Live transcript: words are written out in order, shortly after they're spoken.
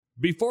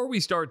Before we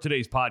start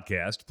today's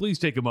podcast, please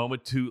take a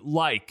moment to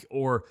like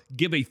or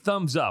give a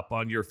thumbs up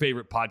on your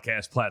favorite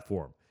podcast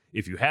platform.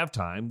 If you have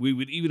time, we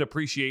would even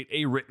appreciate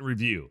a written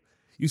review.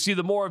 You see,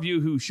 the more of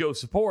you who show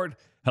support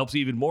helps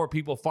even more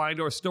people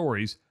find our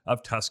stories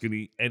of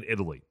Tuscany and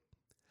Italy.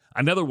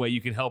 Another way you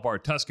can help our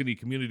Tuscany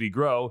community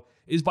grow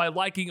is by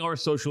liking our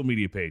social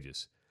media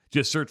pages.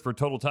 Just search for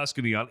Total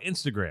Tuscany on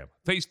Instagram,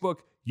 Facebook,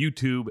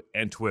 YouTube,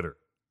 and Twitter.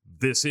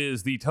 This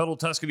is the Total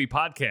Tuscany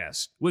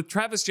Podcast with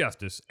Travis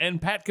Justice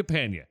and Pat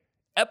Capania,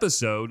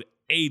 episode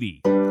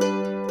 80.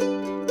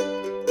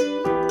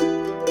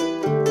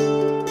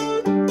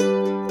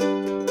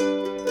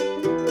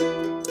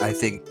 I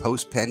think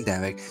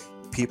post-pandemic,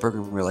 people are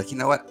going to be like, you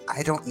know what?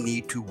 I don't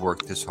need to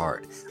work this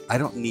hard. I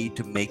don't need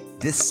to make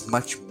this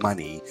much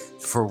money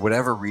for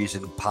whatever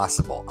reason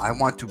possible. I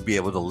want to be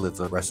able to live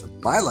the rest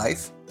of my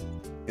life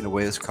in a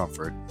way that's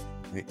comfort.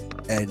 Right?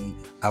 And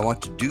I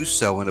want to do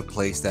so in a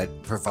place that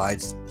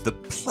provides the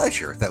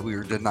pleasure that we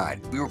were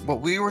denied.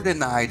 What we were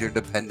denied during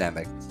the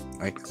pandemic,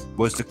 right,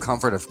 was the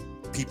comfort of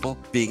people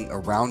being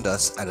around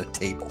us at a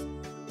table.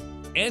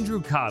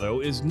 Andrew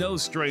Cotto is no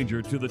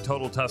stranger to the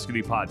Total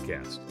Tuscany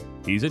Podcast.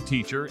 He's a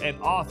teacher and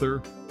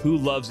author who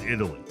loves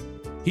Italy.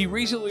 He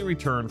recently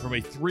returned from a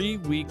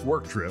 3-week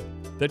work trip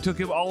that took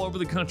him all over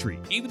the country,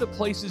 even to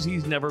places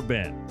he's never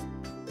been.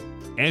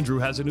 Andrew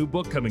has a new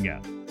book coming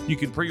out. You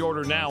can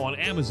pre-order now on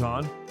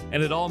Amazon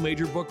and at all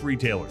major book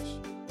retailers.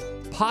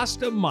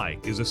 Pasta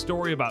Mike is a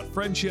story about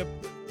friendship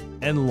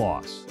and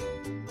loss.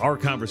 Our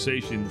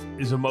conversation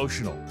is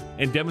emotional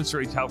and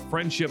demonstrates how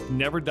friendship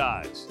never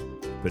dies.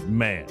 But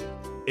man,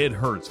 it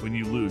hurts when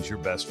you lose your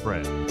best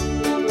friend.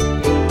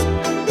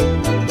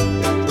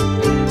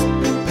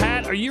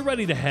 Pat, are you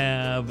ready to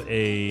have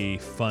a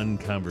fun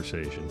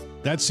conversation?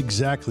 That's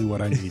exactly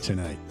what I need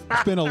tonight.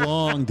 It's been a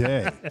long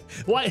day.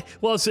 Why?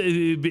 Well,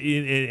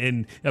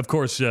 and of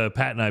course,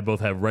 Pat and I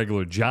both have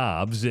regular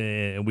jobs,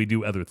 and we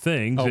do other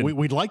things. Oh,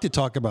 we'd like to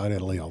talk about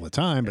Italy all the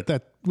time, but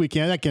that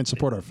can't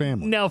support our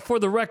family. Now, for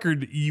the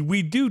record,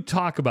 we do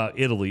talk about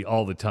Italy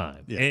all the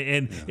time,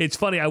 and it's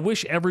funny. I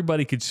wish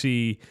everybody could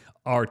see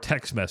our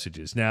text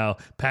messages. Now,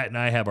 Pat and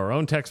I have our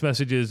own text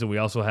messages, and we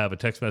also have a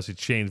text message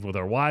chain with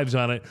our wives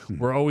on it.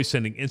 We're always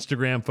sending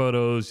Instagram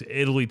photos,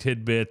 Italy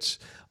tidbits.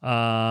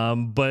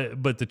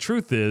 But the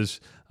truth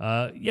is,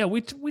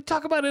 we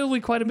talk about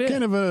Italy quite a bit.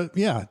 Kind of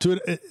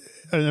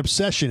an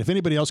obsession. If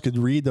anybody else could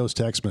read those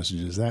text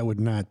messages, that would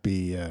not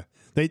be.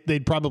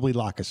 They'd probably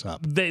lock us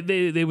up.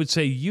 They would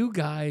say, you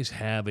guys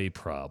have a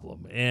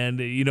problem. And,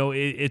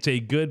 it's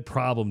a good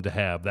problem to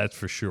have, that's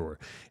for sure.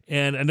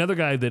 And another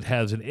guy that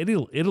has an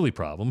Italy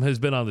problem has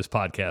been on this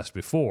podcast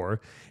before,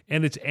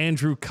 and it's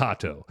Andrew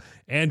Cotto.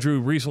 Andrew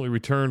recently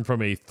returned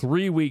from a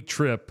 3-week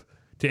trip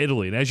to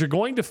Italy. And as you're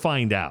going to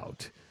find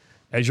out,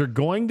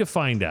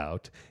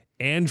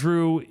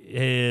 Andrew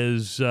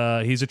is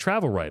he's a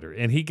travel writer,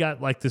 and he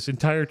got like this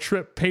entire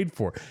trip paid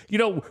for.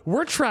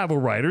 We're travel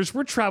writers,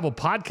 we're travel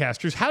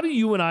podcasters. How do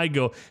you and I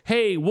go,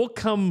 hey, we'll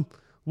come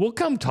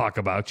talk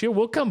about you,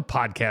 we'll come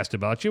podcast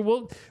about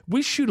you,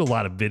 we shoot a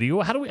lot of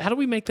video. How do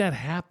we make that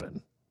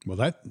happen? Well,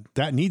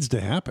 that needs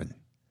to happen.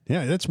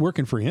 Yeah, that's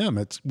working for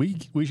him. We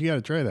got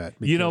to try that.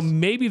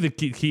 Maybe the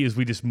key is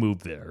we just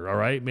move there, all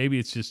right? Maybe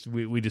it's just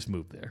we just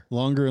move there.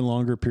 Longer and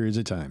longer periods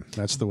of time.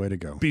 That's the way to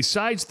go.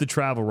 Besides the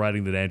travel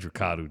writing that Andrew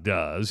Cotto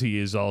does, he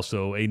is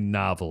also a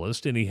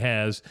novelist, and he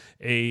has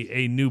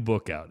a new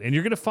book out. And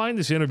you're going to find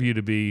this interview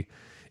to be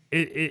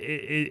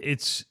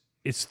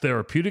it's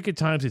therapeutic at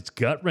times, it's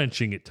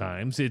gut-wrenching at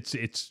times, it's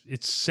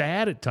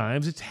sad at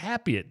times, it's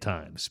happy at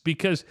times,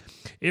 because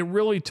it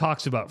really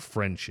talks about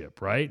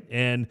friendship, right?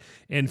 And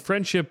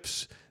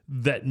friendships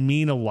that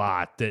mean a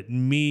lot, that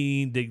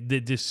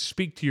just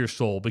speak to your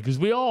soul, because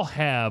we all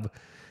have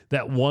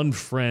that one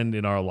friend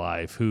in our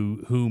life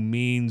who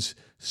means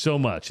so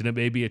much. And it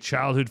may be a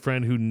childhood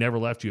friend who never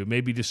left you. It may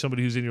be just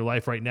somebody who's in your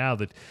life right now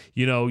that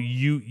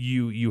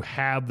you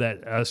have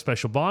that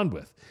special bond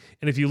with.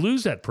 And if you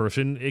lose that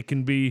person, it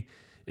can be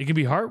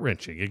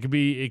heart-wrenching.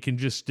 It can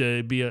just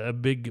be a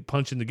big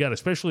punch in the gut,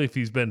 especially if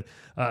he's been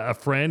a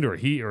friend, or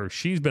he or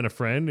she's been a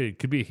friend. It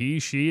could be he,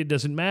 she, it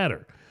doesn't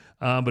matter.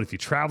 But if you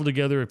travel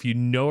together, if you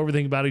know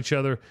everything about each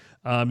other,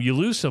 you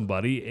lose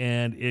somebody,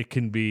 and it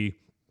can be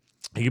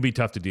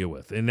tough to deal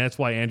with. And that's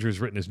why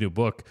Andrew's written his new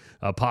book,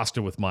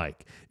 Pasta with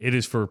Mike. It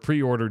is for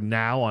pre-order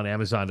now on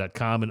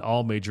Amazon.com and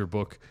all major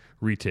book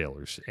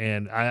retailers.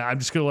 And I'm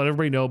just going to let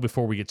everybody know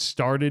before we get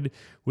started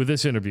with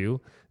this interview,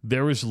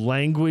 there is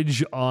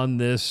language on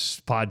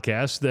this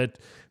podcast that,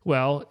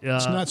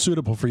 it's not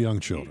suitable for young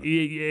children.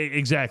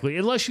 Exactly.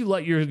 Unless you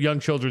let your young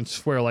children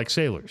swear like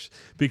sailors,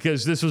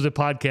 because this was a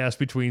podcast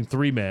between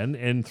 3 men,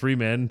 and 3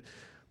 men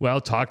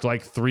talked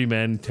like 3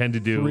 men tend to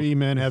do. 3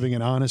 men having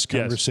an honest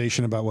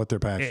conversation about what they're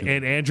passionate about.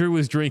 And Andrew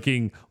was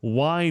drinking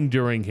wine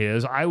during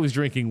his. I was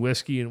drinking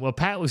whiskey, and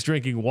Pat was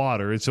drinking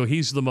water, and so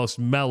he's the most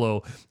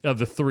mellow of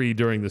the 3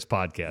 during this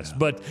podcast. Yeah.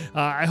 But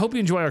I hope you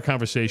enjoy our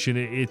conversation.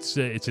 It's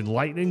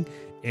enlightening,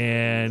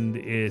 and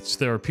it's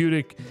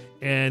therapeutic,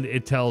 and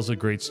it tells a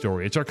great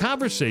story. It's our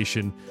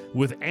conversation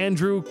with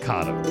Andrew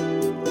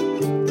Cotto.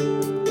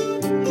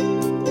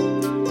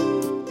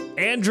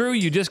 Andrew,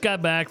 you just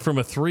got back from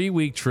a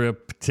 3-week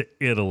trip to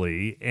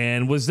Italy,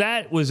 and was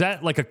that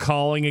like a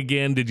calling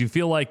again? Did you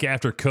feel like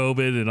after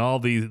COVID and all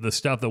the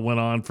stuff that went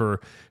on for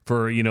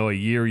a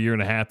year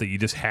and a half that you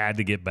just had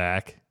to get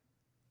back?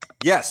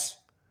 Yes.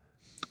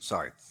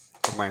 Sorry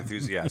for my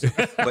enthusiasm,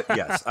 but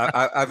yes,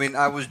 I mean,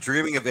 I was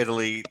dreaming of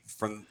Italy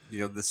from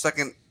the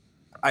second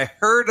I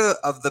heard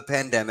of the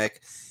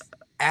pandemic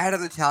at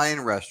an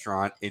Italian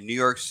restaurant in New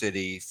York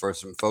City for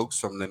some folks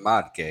from the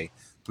Marche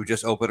who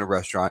just opened a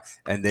restaurant,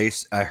 and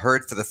I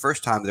heard for the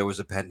first time there was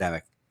a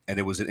pandemic, and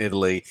it was in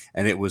Italy,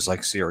 and it was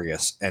like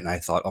serious, and I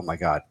thought, oh my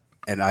God,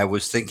 and I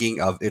was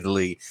thinking of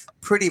Italy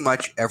pretty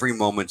much every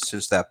moment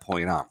since that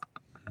point on,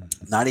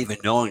 not even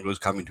knowing it was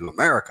coming to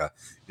America,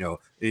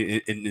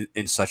 in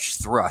such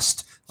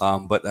thrust.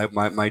 But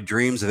my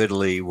dreams of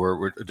Italy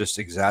were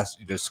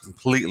just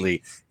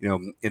completely,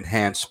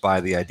 enhanced by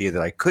the idea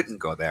that I couldn't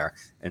go there,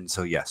 and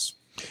so yes.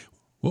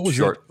 What was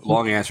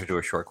long answer to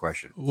a short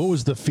question. What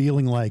was the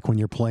feeling like when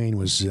your plane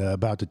was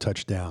about to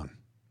touch down?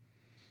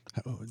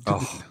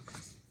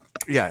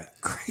 Yeah,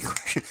 great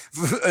question.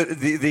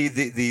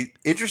 The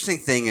interesting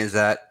thing is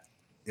that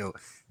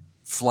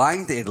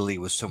flying to Italy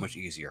was so much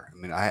easier. I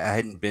mean, I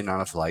hadn't been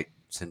on a flight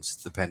since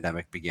the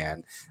pandemic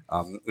began,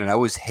 and I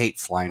always hate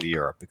flying to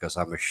Europe because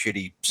I'm a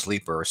shitty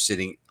sleeper,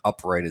 sitting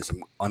upright in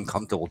some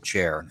uncomfortable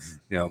chair,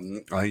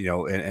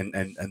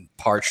 and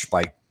parched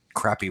by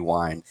crappy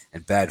wine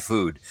and bad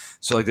food.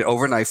 So like the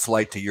overnight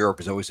flight to Europe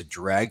is always a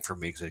drag for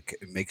me because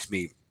it makes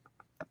me,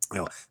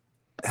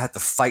 have to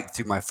fight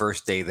through my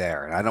first day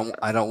there, and I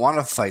don't want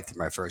to fight through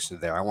my first day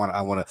there. I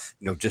want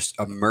to just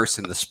immerse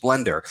in the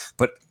splendor.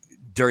 But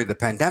during the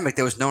pandemic,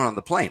 there was no one on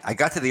the plane. I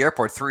got to the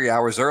airport 3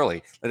 hours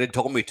early. They had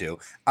told me to.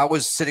 I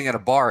was sitting at a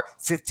bar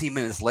 15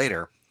 minutes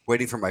later,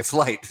 waiting for my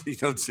flight,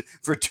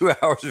 for 2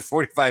 hours and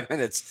 45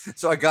 minutes.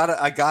 So I got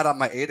on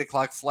my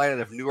 8:00 flight out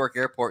of Newark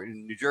Airport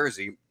in New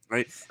Jersey,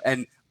 right,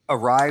 and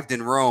arrived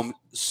in Rome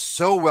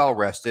so well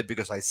rested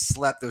because I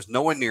slept. There was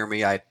no one near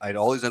me. I had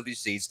all these empty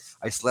seats.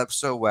 I slept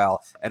so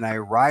well, and I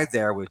arrived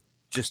there with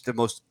just the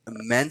most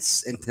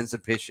immense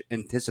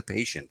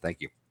anticipation.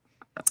 Thank you.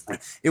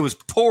 It was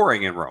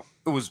pouring in Rome.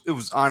 It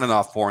was on and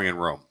off pouring in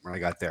Rome when I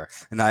got there,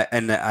 and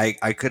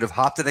I could have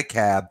hopped in a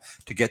cab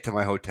to get to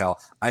my hotel.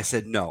 I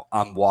said no,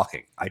 I'm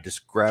walking. I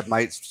just grabbed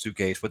my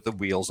suitcase with the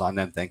wheels on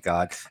them, thank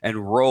God, and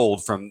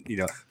rolled from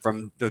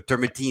the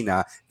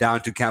Termitina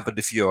down to Campo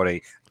di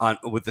Fiore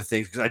with the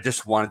things because I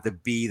just wanted to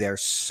be there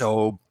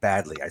so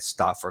badly. I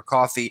stopped for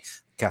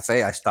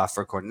cafe. I stopped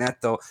for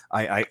cornetto.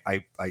 I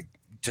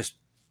just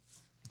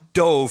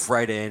dove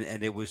right in,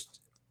 and it was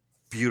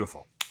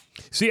beautiful.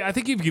 See, I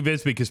think you've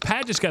convinced me because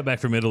Pat just got back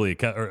from Italy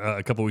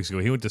a couple weeks ago.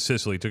 He went to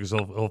Sicily, took his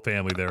whole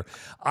family there.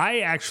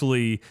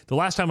 The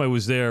last time I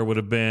was there would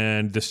have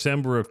been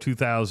December of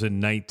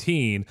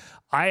 2019.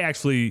 I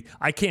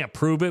can't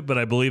prove it, but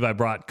I believe I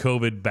brought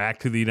COVID back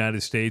to the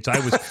United States.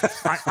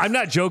 I'm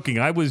not joking.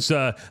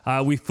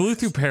 We flew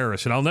through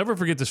Paris, and I'll never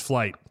forget this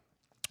flight.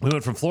 We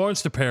went from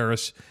Florence to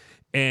Paris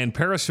and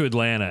Paris to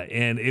Atlanta,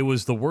 and it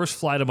was the worst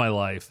flight of my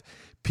life.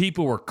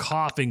 People were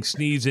coughing,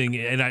 sneezing,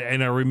 and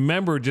I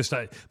remember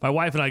my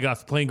wife and I got off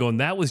the plane going,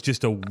 that was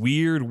just a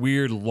weird,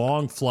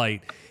 long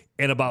flight.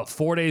 And about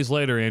 4 days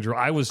later, Andrew,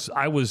 I was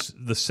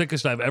the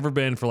sickest I've ever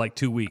been for like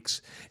 2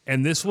 weeks.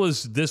 And this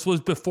was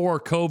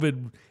before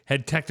COVID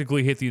had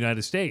technically hit the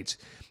United States.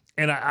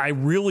 And I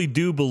really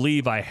do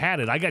believe I had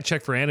it. I got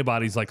checked for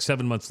antibodies like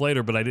 7 months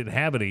later, but I didn't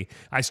have any.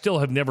 I still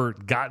have never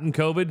gotten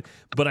COVID,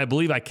 but I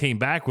believe I came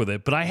back with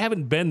it. But I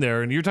haven't been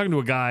there. And you're talking to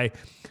a guy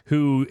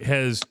who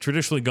has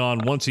traditionally gone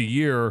once a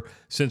year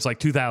since like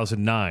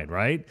 2009,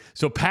 right?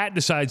 So Pat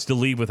decides to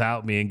leave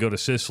without me and go to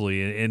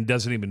Sicily and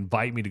doesn't even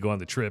invite me to go on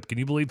the trip. Can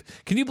you believe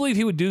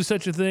he would do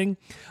such a thing?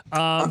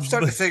 I'm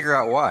starting to figure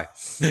out why.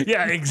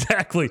 Yeah,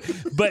 exactly.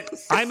 But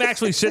I'm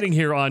actually sitting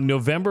here on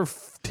November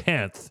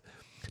 10th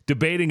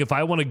debating if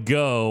I want to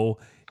go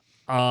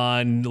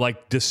on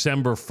like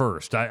December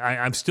 1st.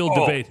 I'm still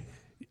debating.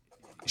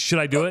 Should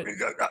I do it?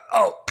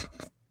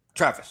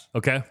 Travis.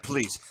 Okay.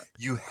 Please,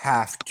 you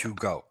have to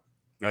go,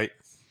 right?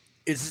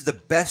 This is the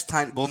best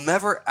time.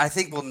 I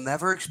think we'll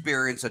never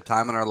experience a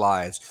time in our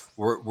lives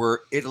where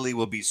Italy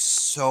will be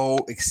so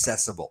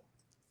accessible.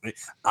 Right?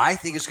 I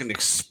think it's going to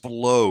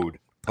explode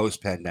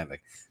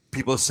post-pandemic.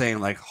 People saying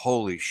like,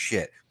 holy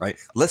shit, right?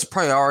 Let's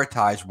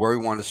prioritize where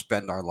we want to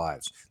spend our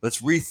lives.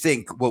 Let's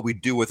rethink what we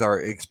do with our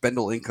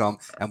expendable income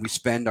and we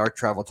spend our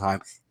travel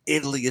time.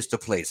 Italy is the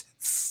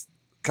place.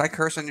 Can I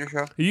curse on your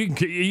show? You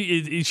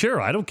can,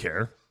 sure. I don't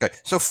care. Okay,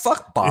 so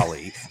fuck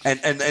Bali and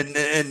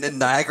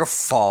Niagara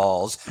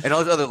Falls and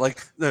all the other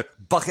like the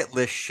bucket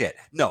list shit.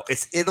 No,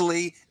 it's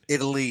Italy.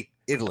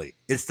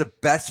 It's the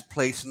best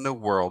place in the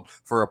world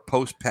for a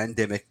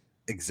post-pandemic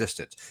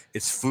existence.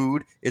 It's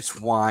food, it's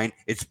wine,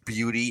 it's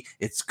beauty,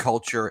 it's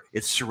culture,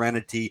 it's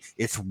serenity,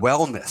 it's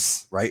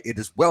wellness, right? It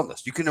is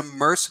wellness. You can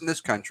immerse in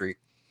this country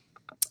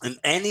in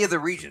any of the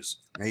regions,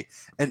 right?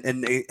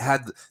 And they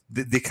had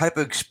the type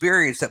of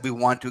experience that we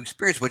want to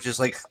experience, which is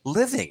like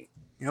living,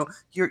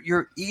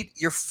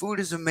 Your food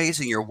is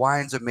amazing, your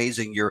wine's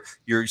amazing,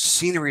 your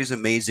scenery is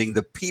amazing,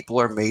 the people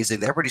are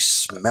amazing, everybody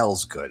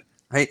smells good.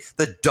 Right,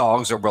 the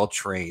dogs are well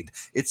trained.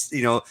 It is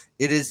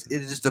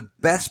the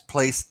best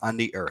place on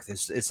the earth.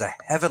 It's a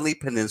heavenly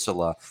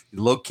peninsula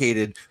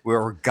located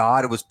where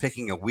God was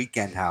picking a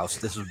weekend house.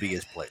 This would be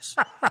his place.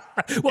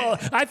 Well,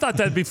 I thought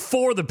that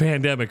before the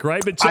pandemic,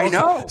 right? But so, I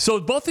know. So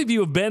both of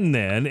you have been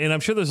then, and I'm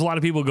sure there's a lot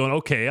of people going,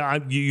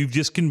 okay, you've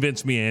just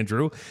convinced me,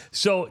 Andrew.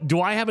 So do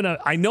I have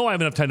enough? I know I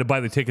have enough time to buy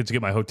the tickets to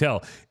get my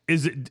hotel.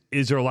 Is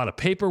there a lot of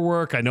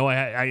paperwork? I know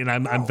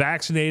I'm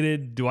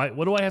vaccinated.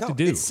 What do I have to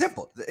do? It's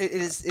simple. It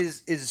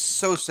is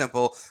so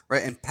simple,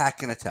 right? And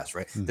packing a test,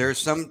 right? Mm-hmm. There's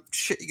some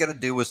shit you got to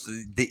do with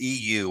the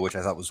EU, which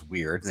I thought was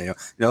weird.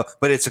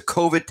 But it's a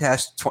COVID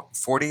test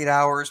 48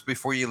 hours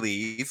before you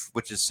leave,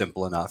 which is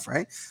simple enough,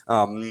 right?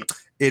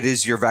 It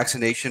is your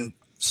vaccination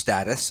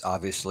status,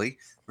 obviously,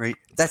 right?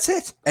 That's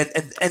it.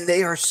 And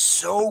they are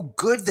so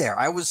good there.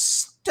 I was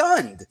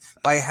stunned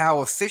by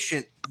how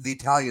efficient the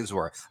Italians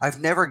were. I've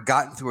never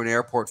gotten through an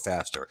airport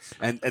faster,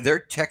 and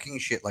they're checking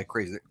shit like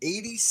crazy.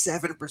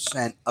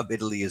 87% of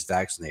Italy is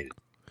vaccinated,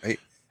 right?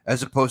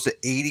 As opposed to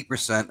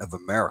 80% of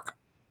America.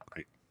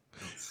 Right?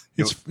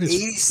 It's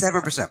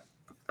 87%.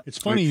 It's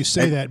funny you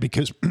say that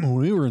because when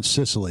we were in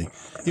Sicily,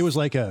 it was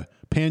like a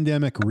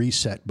pandemic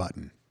reset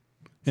button,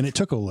 and it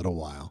took a little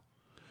while,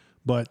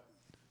 but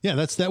yeah,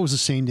 that was the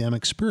same damn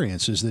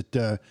experience. Is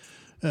that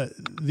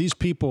these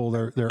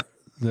people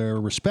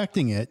they're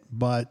respecting it,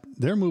 but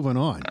they're moving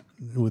on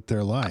with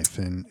their life.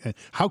 And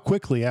how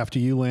quickly after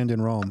you land in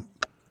Rome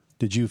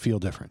did you feel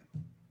different?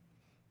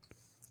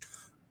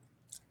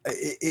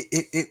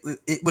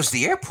 It was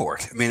the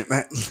airport. I mean,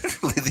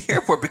 literally the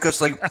airport,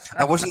 because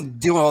I wasn't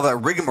doing all that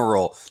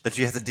rigmarole that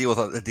you have to deal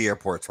with at the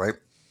airports, right?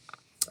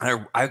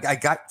 And I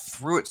got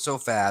through it so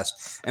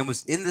fast and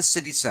was in the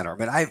city center. I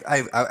mean,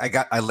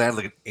 I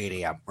landed at 8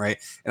 a.m. right,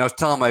 and I was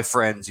telling my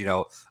friends,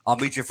 I'll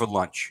meet you for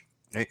lunch.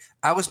 Right?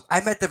 I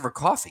met them for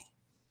coffee.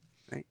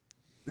 Right?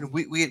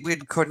 We had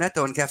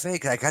cornetto and cafe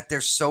because I got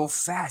there so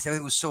fast.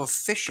 Everything was so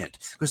efficient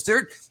because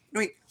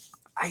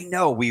I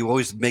know we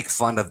always make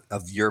fun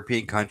of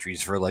European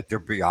countries for their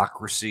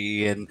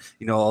bureaucracy and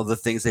all the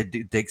things they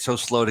do. Take so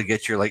slow to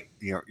get your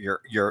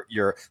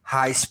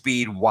high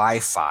speed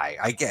Wi-Fi.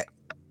 I get,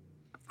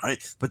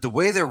 right? But the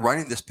way they're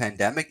running this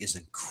pandemic is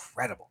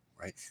incredible,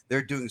 right?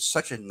 They're doing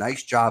such a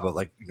nice job of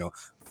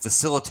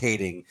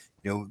facilitating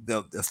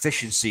the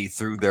efficiency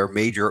through their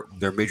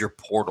major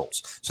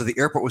portals. So the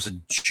airport was a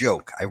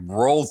joke. I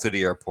rolled to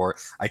the airport.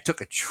 I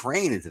took a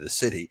train into the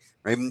city,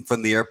 right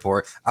from the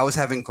airport. I was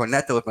having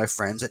cornetto with my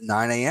friends at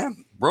 9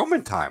 a.m.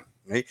 Roman time,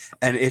 right?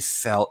 And it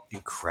felt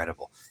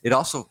incredible. It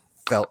also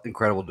felt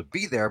incredible to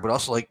be there, but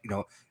also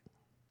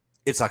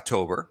it's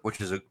October,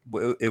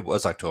 it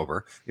was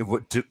October.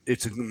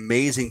 It's an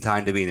amazing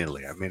time to be in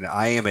Italy. I mean,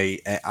 I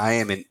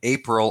am an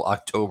April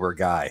October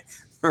guy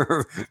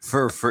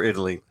for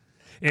Italy.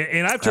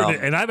 And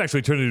I've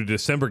actually turned into a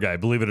December guy,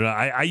 believe it or not.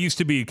 I used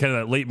to be kind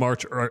of that late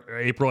March or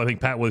April. I think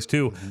Pat was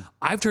too. Mm-hmm.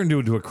 I've turned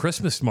into a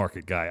Christmas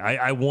market guy.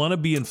 I want to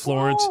be in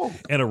Florence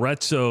and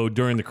Arezzo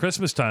during the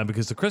Christmas time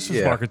because the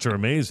Christmas markets are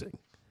amazing.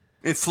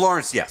 In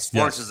Florence, yes.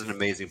 Florence is an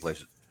amazing place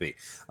to be.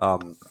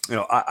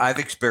 I've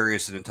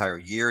experienced an entire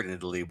year in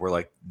Italy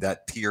where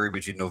that period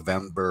between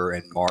November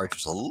and March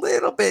was a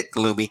little bit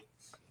gloomy.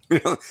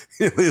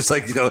 It's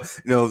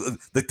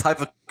the type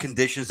of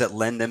conditions that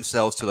lend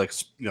themselves to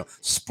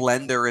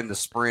splendor in the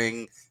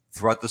spring,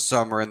 throughout the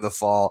summer and the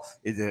fall.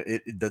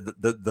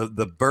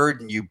 The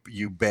burden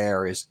you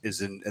bear is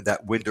in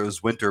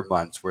those winter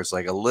months where it's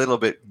a little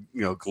bit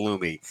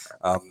gloomy.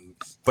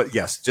 But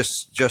yes,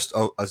 just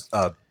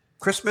a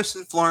Christmas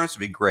in Florence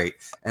would be great,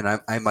 and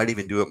I might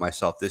even do it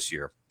myself this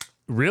year.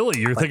 Really,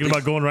 you're thinking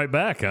about going right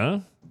back, huh?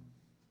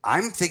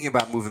 I'm thinking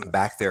about moving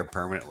back there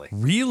permanently.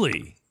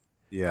 Really?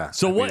 Yeah.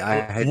 So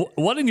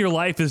what in your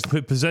life has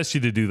possessed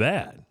you to do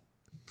that?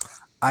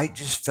 I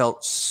just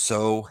felt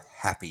so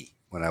happy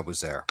when I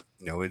was there.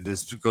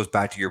 This goes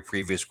back to your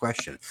previous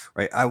question,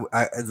 right?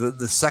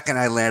 The second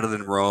I landed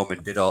in Rome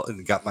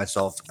and got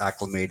myself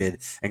acclimated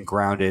and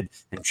grounded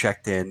and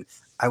checked in,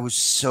 I was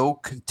so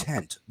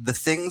content. The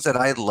things that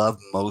I love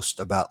most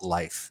about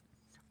life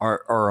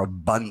are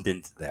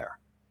abundant there.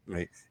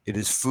 Right? It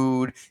is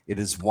food, it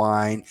is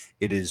wine,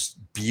 it is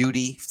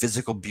beauty,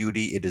 physical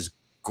beauty, it is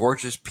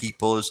gorgeous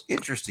people, is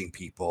interesting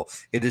people.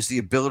 It is the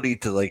ability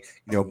to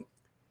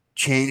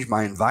change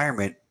my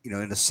environment, in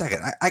a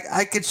second.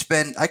 I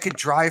could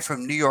drive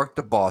from New York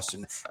to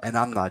Boston, and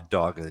I'm not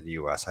dogging the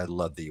US. I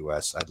love the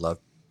US. I love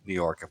New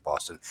York and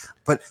Boston.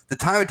 But the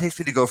time it takes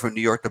me to go from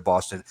New York to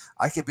Boston,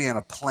 I could be on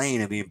a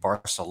plane and be in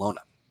Barcelona.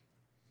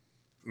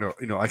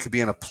 I could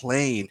be on a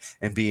plane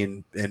and be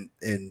in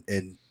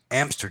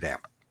Amsterdam.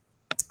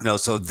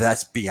 So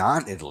that's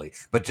beyond Italy.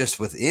 But just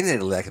within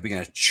Italy, I could be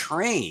on a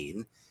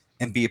train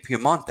and be a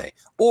Piemonte.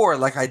 Or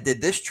like I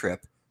did this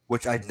trip,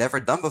 which I'd never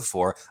done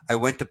before, I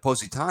went to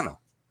Positano.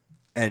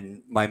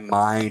 And my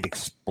mind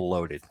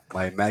exploded.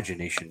 My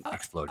imagination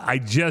exploded.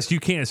 You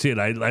can't see it.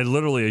 I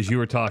literally, as you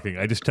were talking,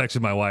 I just texted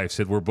my wife,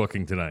 said, we're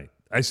booking tonight.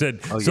 I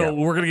said, Oh, so yeah.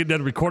 we're going to get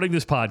done recording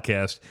this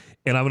podcast,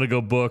 and I'm going to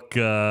go book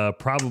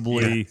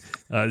probably.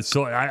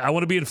 So I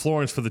want to be in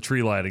Florence for the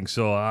tree lighting.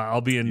 So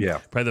I'll be in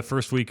probably the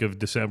first week of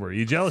December. Are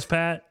you jealous,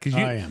 Pat?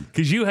 I am.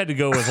 Because you had to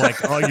go with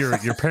like all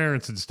your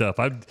parents and stuff.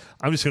 I'm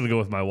just going to go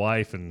with my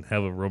wife and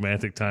have a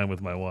romantic time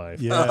with my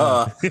wife.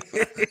 Yeah.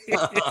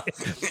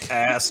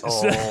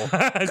 Asshole.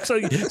 So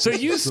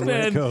you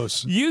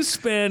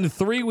spend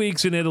 3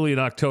 weeks in Italy in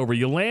October.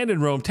 You land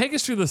in Rome. Take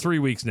us through the 3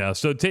 weeks now.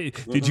 So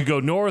did you go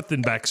north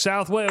and back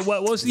south? What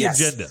was the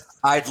agenda?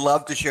 I'd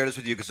love to share this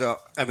with you because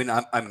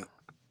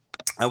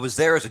I was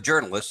there as a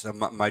journalist, and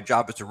my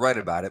job is to write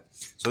about it.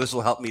 So this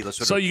will help me.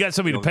 So you got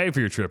somebody to pay for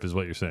your trip, is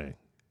what you're saying?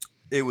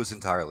 It was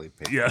entirely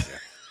paid. Yeah.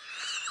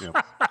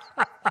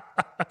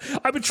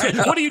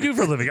 What do you do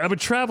for a living? I'm a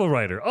travel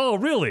writer. Oh,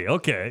 really?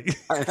 Okay.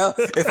 I know.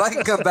 If I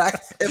can come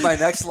back in my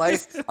next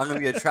life, I'm going to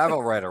be a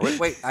travel writer.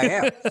 Wait, I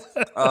am.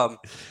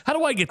 How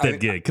do I get that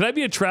gig? Can I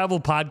be a travel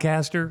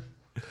podcaster?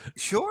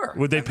 Sure.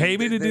 Would they pay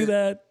me to do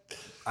that?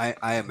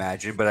 I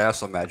imagine, but I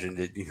also imagine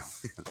that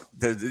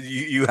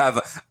you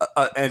have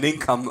an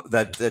income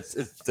that's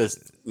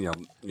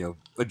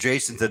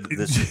adjacent to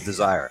this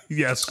desire.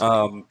 Yes.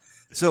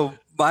 So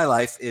my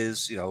life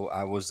is,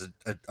 I was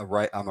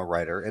I'm a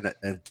writer and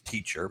a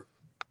teacher.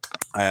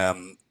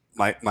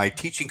 My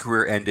teaching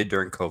career ended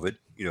during COVID.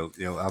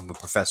 I'm a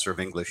professor of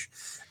English,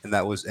 and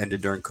that was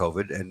ended during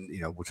COVID,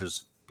 and which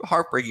was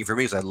heartbreaking for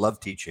me because I love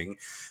teaching,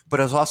 but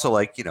I was also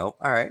like, all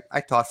right, I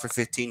taught for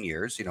 15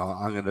 years. I'm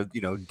going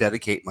to,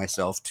 dedicate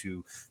myself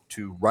to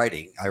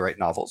writing. I write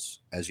novels,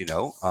 as you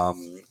know,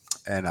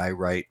 and I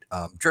write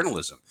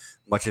journalism,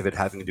 much of it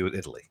having to do with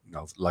Italy.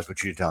 La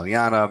Cucina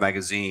Italiana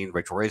magazine,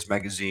 Rachel Ray's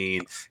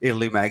magazine,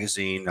 Italy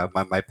magazine.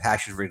 My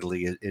passion for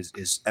Italy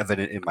is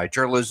evident in my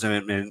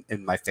journalism and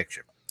in my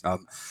fiction.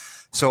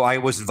 So I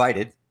was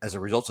invited as a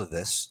result of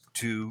this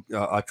to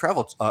a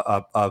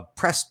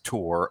press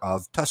tour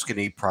of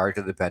Tuscany prior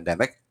to the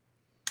pandemic.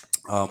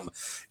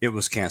 It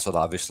was canceled,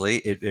 obviously.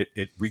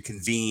 It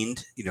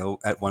reconvened,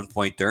 at one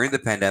point during the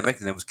pandemic,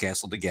 and then was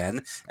canceled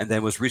again, and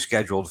then was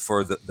rescheduled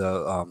for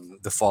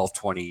the fall of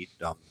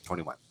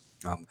 2021.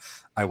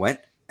 I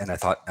went, and I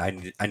thought I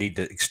need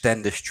to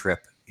extend this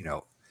trip,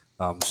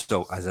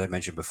 So as I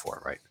mentioned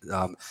before, right?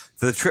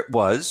 The trip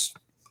was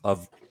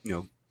of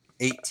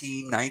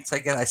 18 nights, I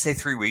guess. I say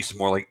 3 weeks,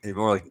 more like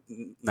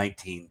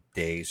 19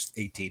 days,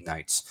 18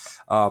 nights.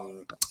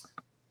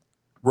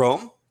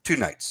 Rome, 2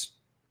 nights.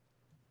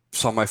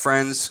 Saw my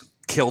friends,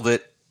 killed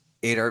it,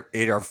 ate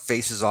our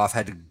faces off,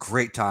 had a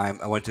great time.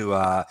 I went to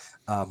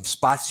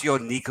Spazio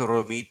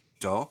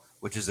Niccolomito,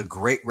 which is a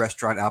great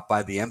restaurant out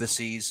by the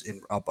embassies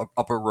in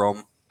Upper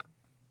Rome.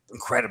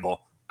 Incredible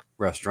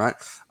restaurant.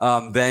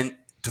 Then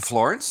to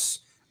Florence.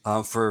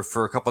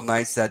 For a couple of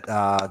nights at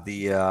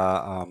the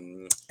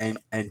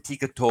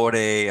Antica Torre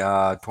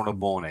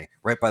Tornabuoni,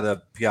 right by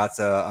the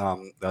Piazza,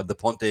 the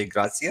Ponte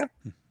Grazia,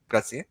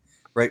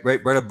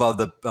 right above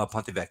the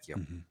Ponte Vecchio.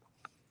 Mm-hmm.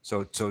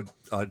 So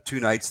 2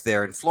 nights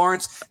there in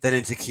Florence, then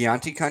into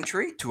Chianti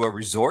country to a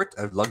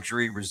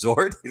luxury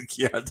resort in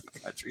Chianti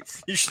country.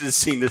 You should have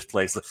seen this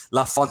place,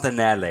 La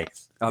Fontanelle.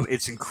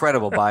 It's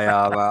incredible by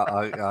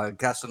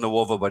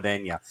Castelnuovo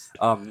Bodegna.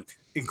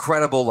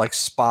 Incredible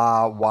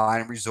spa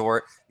wine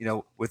resort,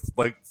 with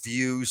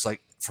views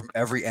from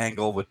every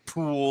angle, with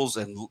pools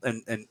and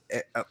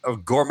a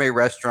gourmet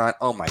restaurant.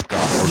 Oh my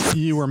God.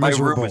 You were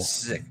miserable. My room was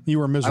sick. You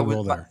were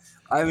miserable there.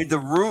 I mean,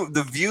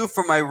 the view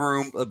from my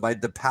room,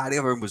 the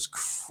patio room was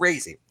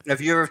crazy. If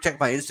you ever check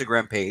my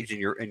Instagram page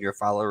and your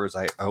followers,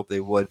 I hope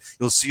they would,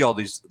 you'll see all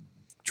these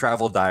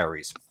travel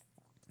diaries.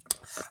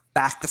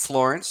 Back to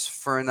Florence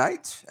for a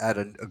night at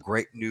a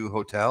great new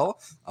hotel,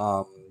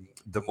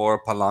 the Mora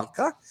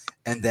Palanca,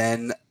 and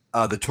then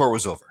the tour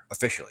was over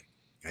officially.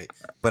 Right?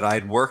 But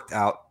I'd worked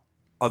out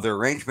other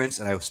arrangements,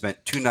 and I spent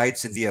 2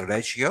 nights in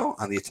Viareggio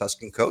on the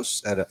Tuscan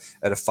coast at a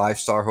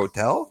 5-star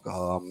hotel,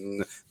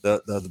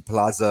 the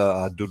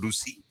Plaza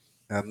Dolusi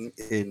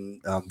in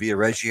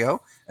Viareggio,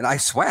 and I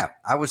swam.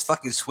 I was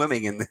fucking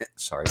swimming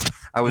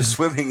I was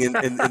swimming in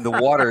the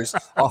waters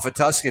off of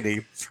Tuscany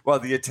while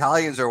the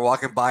Italians are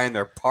walking by in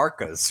their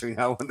parkas, when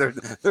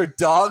their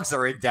dogs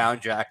are in down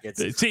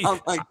jackets. See, I'm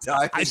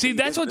diving. See,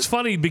 that's what's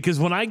funny, because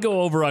when I go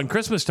over on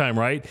Christmas time,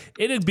 right,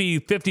 it'd be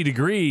 50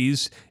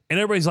 degrees and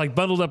everybody's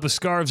bundled up with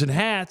scarves and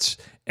hats,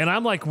 and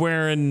I'm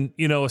wearing,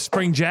 a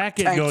spring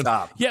jacket. Tank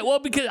top. Yeah, well,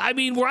 because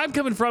where I'm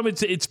coming from,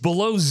 it's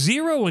below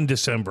 0 in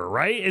December,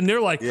 right? And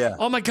they're like,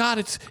 oh my God,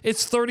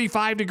 it's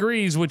 35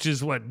 degrees, which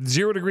is what,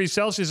 0 degrees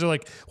Celsius. They're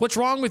like, what's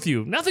wrong with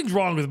you? Nothing's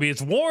wrong with me.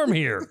 It's warm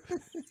here.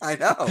 I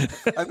know.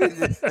 I mean,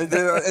 and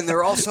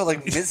they're also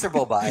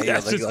miserable by it,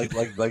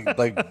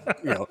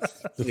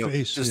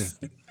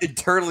 just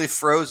internally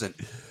frozen.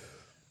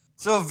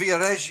 So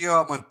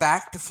Viareggio, I went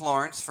back to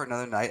Florence for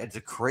another night at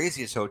the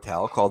craziest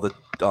hotel called the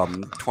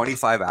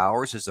 25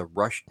 Hours. It's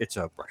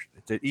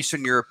an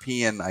Eastern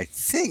European, I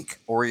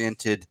think,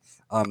 oriented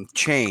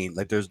chain.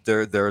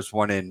 There's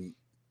one in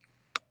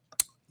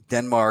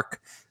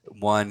Denmark,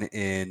 one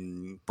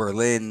in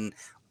Berlin,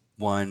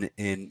 one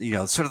in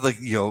Euro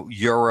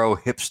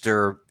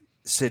hipster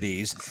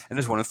cities, and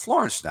there's one in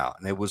Florence now,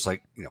 and it was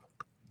like,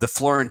 the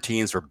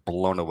Florentines were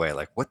blown away.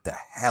 Like, what the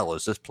hell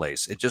is this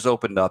place? It just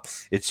opened up.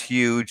 It's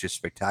huge. It's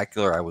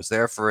spectacular. I was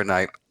there for a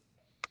night.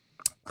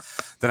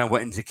 Then I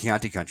went into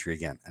Chianti country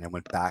again, and I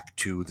went back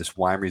to this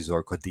wine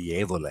resort called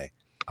Dievole,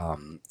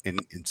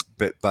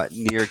 but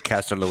near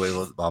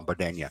Castelnuovo,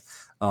 Bardegna.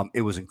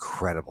 It was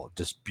incredible,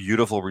 just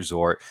beautiful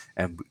resort,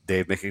 and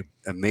they make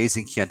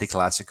amazing Chianti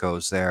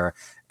Classicos there,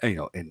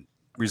 in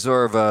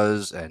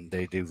reservas, and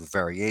they do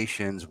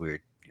variations.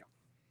 We're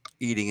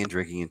eating and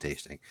drinking and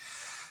tasting.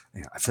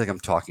 I feel like I'm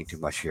talking too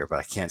much here, but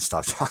I can't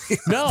stop talking.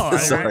 No,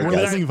 we're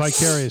living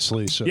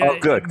vicariously. So. Yeah,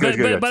 good.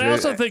 But I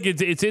also think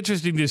it's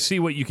interesting to see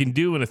what you can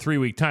do in a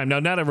 3-week time.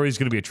 Now, not everybody's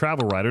going to be a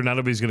travel writer. Not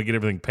everybody's going to get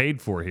everything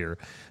paid for here.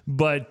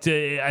 But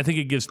I think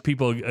it gives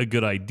people a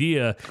good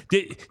idea.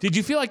 Did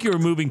you feel like you were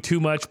moving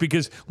too much?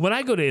 Because when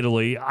I go to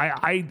Italy,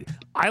 I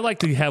like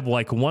to have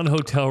like one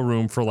hotel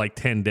room for like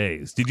 10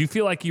 days. Did you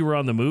feel like you were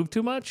on the move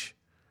too much?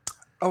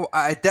 Oh,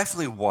 I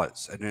definitely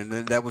was, and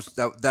then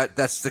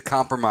that's the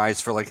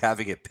compromise for like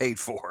having it paid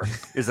for,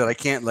 is that I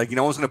can't, like,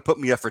 no one's going to put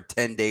me up for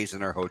 10 days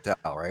in their hotel,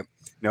 right?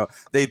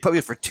 They put me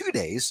up for 2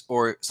 days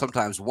or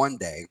sometimes 1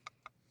 day,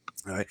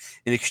 right,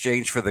 in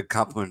exchange for the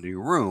complimentary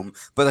room.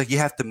 But like, you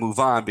have to move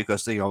on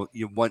because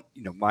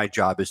my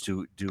job is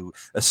to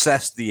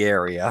assess the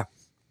area,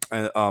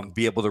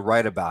 be able to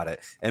write about it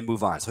and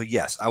move on. So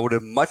yes, I would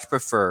have much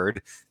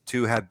preferred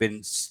to have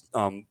been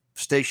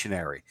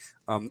stationary.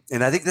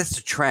 And I think that's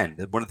the trend.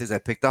 One of the things I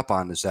picked up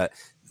on is that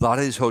a lot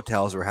of these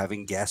hotels are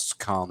having guests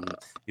come,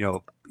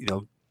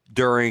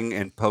 during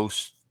and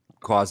post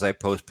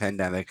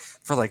pandemic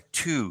for like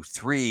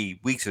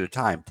 2-3 weeks at a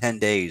time, 10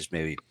 days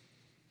maybe,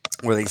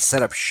 where they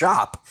set up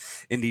shop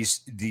in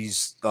these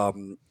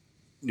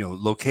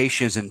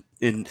locations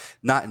in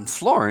not in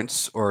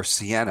Florence or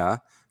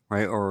Siena,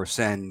 right, or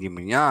San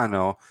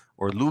Gimignano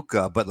or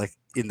Lucca, but like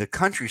in the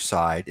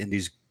countryside in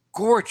these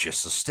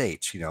gorgeous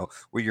estates,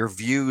 where your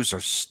views are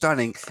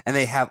stunning, and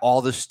they have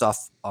all this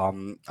stuff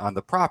on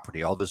the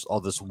property, all this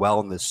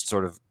wellness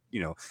sort of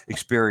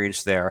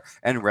experience there,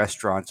 and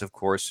restaurants, of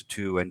course,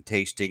 too, and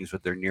tastings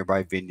with their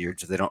nearby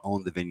vineyards if they don't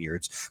own the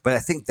vineyards. But I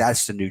think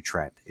that's the new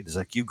trend. It is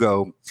like you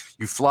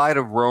fly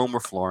to Rome or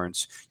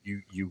Florence,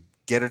 you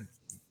get a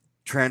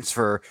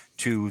transfer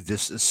to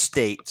this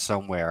estate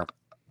somewhere,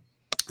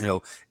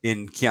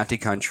 in Chianti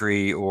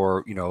country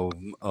or,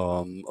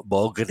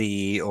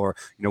 Bulgari or,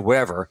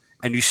 wherever,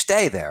 and you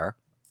stay there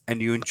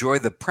and you enjoy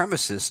the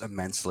premises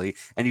immensely,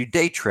 and you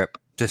day trip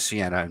to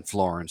Siena and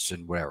Florence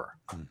and wherever.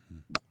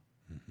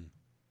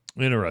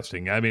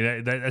 Interesting. I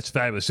mean, that's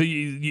fabulous. So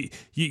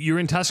you're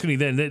in Tuscany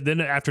then.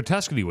 Then after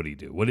Tuscany, what do you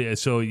do?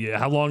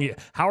 How long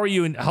are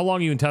you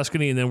in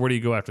Tuscany, and then where do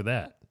you go after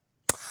that?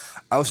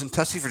 I was in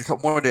Tuscany for a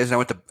couple more days, and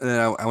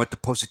I went to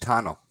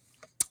Positano,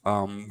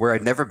 where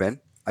I'd never been.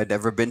 I'd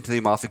never been to the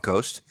Amalfi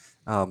Coast.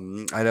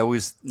 I'd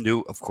always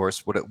knew, of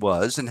course, what it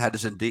was and had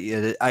this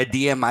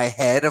idea in my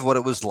head of what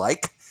it was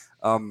like.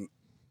 But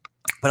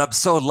I'm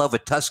so in love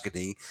with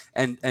Tuscany,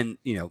 and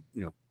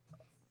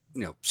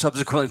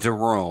subsequently to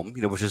Rome,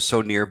 which is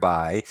so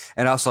nearby,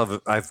 and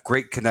also I have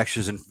great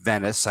connections in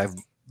Venice. I've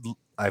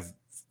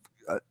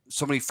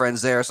so many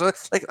friends there, so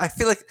like I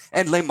feel like,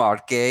 and Le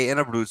Marche and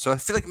Abruzzo, I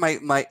feel like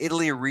my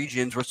Italy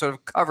regions were sort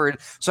of covered,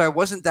 so I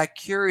wasn't that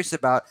curious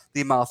about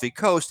the Amalfi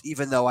Coast,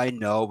 even though I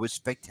know it was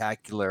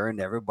spectacular and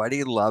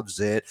everybody loves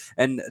it,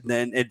 and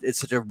then it's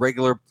such a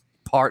regular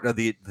part of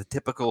the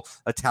typical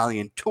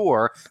Italian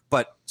tour.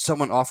 But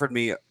someone offered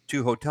me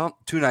 2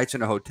 nights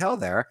in a hotel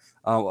there.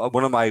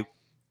 One of my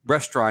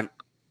restaurant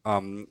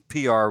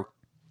PR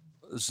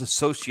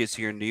associates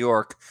here in New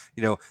York,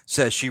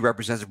 says she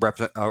represents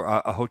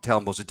a hotel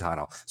in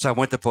Positano. So I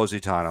went to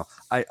Positano.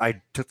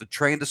 I took the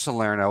train to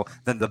Salerno,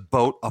 then the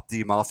boat up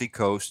the Amalfi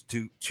Coast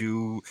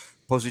to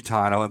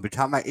Positano. And by the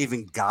time I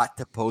even got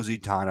to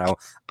Positano,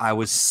 I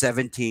was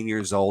 17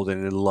 years old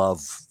and in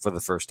love for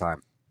the first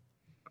time.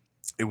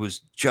 It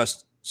was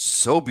just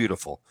so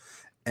beautiful,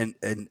 and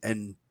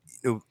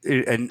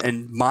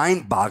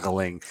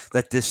mind-boggling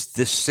that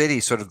this city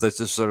sort of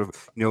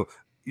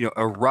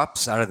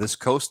erupts out of this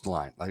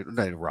coastline. Like,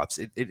 not erupts,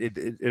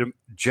 it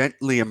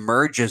gently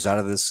emerges out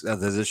of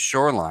this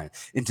shoreline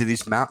into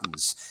these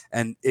mountains,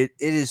 and it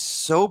is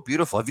so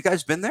beautiful. Have you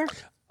guys been there?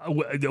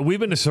 We've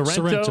been to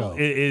Sorrento.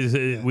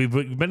 We've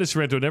been to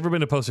Sorrento, never been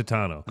to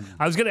Positano.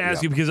 I was going to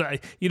ask you because I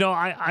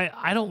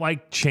don't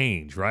like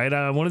change, right?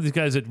 I'm one of these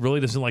guys that really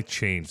doesn't like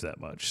change that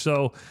much.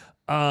 So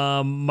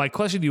my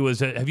question to you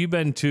was, have you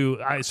been to?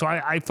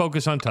 I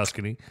focus on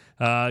Tuscany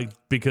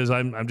because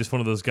I'm just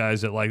one of those guys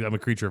that I'm a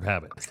creature of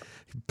habit.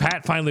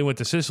 Pat finally went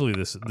to Sicily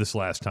this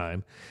last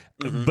time.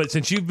 Mm-hmm. But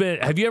since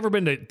have you ever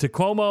been to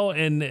Como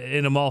and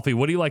Amalfi?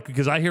 What do you like?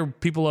 Because I hear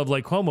people love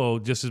Lake Como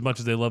just as much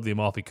as they love the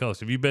Amalfi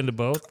Coast. Have you been to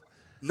both?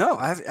 No,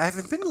 I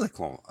haven't been to Lake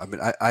Como. I mean,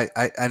 I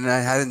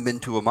hadn't been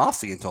to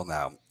Amalfi until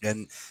now,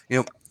 and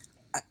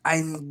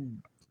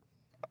I'm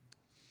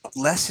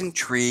less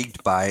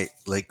intrigued by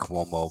Lake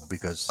Como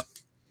because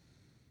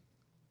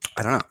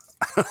I don't know.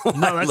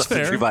 No, that's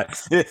fair.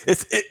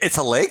 It's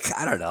a lake.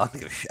 I don't know.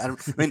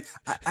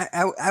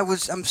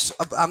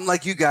 I'm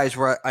like you guys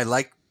where I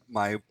like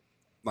my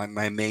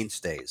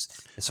mainstays.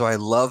 And so I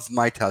love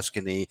my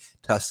Tuscany.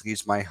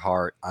 Tuscany's my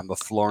heart. I'm a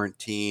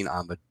Florentine.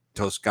 I'm a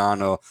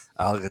Toscano.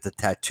 I'll get the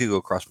tattoo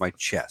across my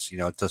chest.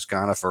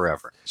 Toscana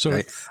forever. So,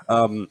 right?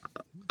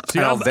 See,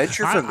 I'll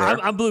venture from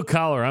there. I'm blue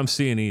collar. I'm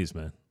C&Es,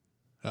 man.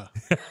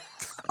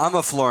 I'm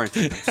a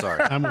Florentine. I'm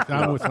sorry. I'm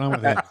with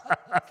him.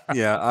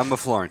 Yeah, I'm a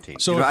Florentine.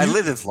 So I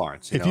live in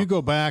Florence. If you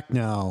go back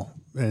now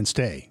and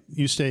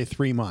you stay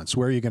 3 months.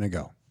 Where are you going to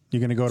go? You're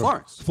going to go to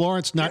Florence.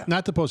 Florence,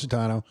 not to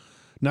Positano,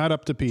 not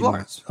up to Piedmont.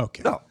 Florence.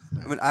 Okay. No,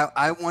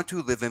 I want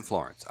to live in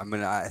Florence.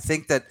 I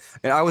think that,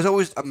 and I was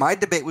always, my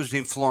debate was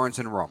between Florence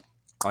and Rome.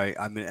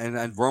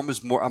 And Rome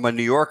is more. I'm a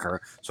New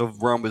Yorker, so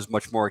Rome is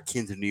much more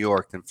akin to New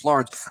York than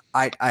Florence.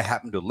 I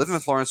happened to live in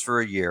Florence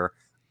for a year.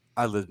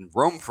 I lived in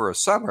Rome for a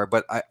summer,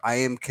 but I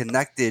am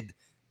connected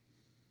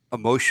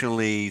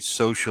emotionally,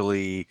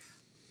 socially,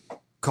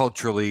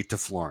 culturally to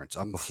Florence.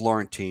 I'm a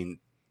Florentine.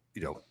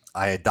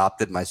 I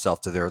adopted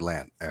myself to their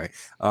land. All right.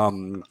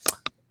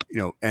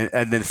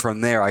 And then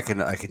from there I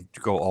can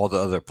go all the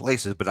other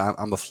places. But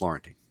I'm a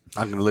Florentine.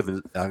 I'm gonna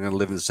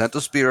live in Santo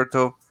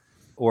Spirito,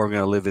 or I'm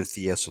gonna live in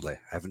Fiesole. I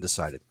haven't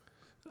decided.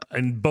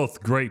 And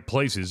both great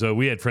places.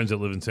 We had friends that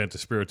live in Santo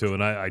Spirito,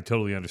 and I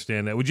totally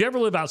understand that. Would you ever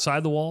live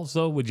outside the walls,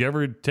 though? Would you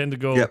ever tend to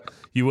go? Yep.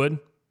 You would?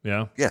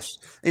 Yeah. Yes.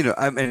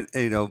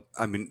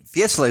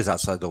 Fiesole is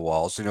outside the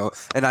walls,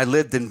 and I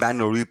lived in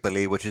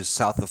Bagnolipoli, which is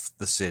south of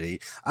the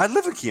city. I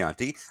live in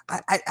Chianti.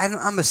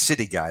 I'm a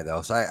city guy,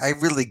 though, so I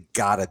really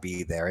gotta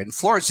be there. And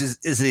Florence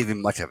isn't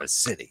even much of a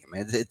city. I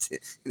mean,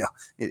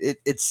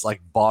 it's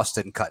like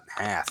Boston cut in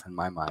half in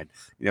my mind,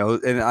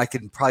 and I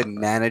can probably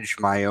manage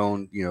my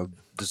own,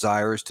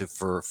 desires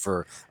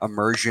for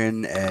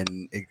immersion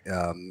and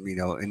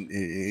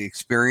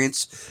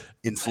experience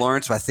in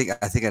Florence. I think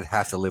I'd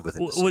have to live with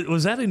it.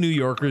 Was that a New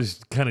Yorker's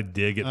kind of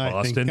dig at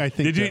Boston? I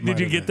think did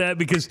you get that?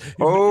 Because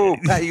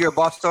Pat, you're a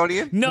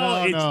Bostonian?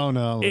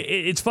 No.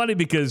 It's funny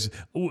because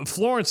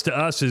Florence to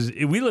us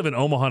we live in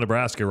Omaha,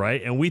 Nebraska,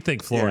 right? And we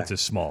think Florence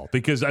is small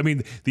because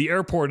the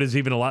airport is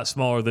even a lot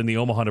smaller than the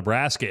Omaha,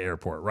 Nebraska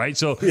airport, right?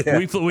 So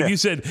when you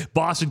said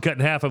Boston cut in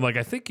half, I'm like,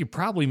 I think you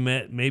probably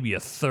meant maybe a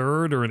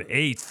third or an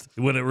eighth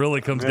when it really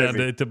comes down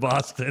to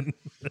Boston.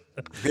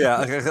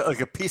 Yeah,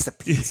 like a piece of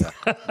pizza.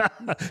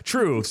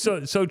 True. So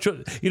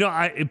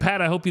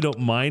Pat, I hope you don't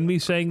mind me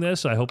saying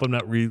this. I hope I'm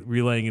not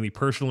relaying any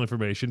personal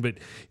information, but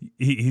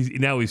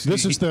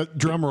this is the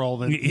drum roll.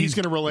 Then he's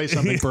going to relay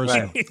something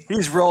personal. Right.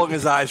 He's rolling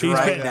his eyes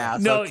now.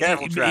 So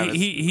careful, Travis.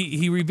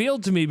 He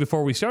revealed to me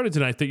before we started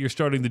tonight that you're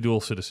starting the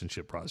dual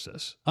citizenship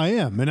process. I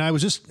am, and I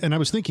was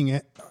thinking,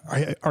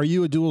 are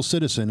you a dual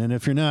citizen? And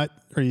if you're not,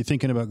 are you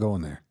thinking about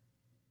going there?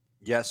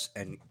 Yes,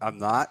 and I'm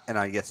not,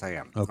 and yes, I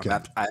am. Okay,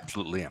 I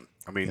absolutely am.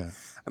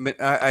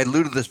 I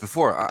alluded to this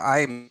before.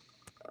 I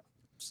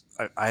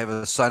have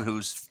a son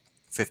who's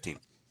 15.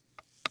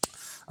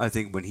 I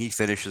think when he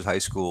finishes high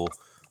school,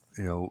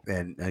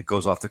 and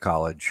goes off to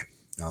college,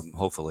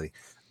 hopefully,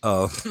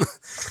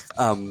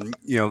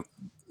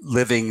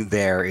 living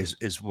there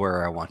is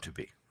where I want to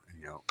be.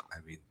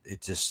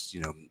 It just,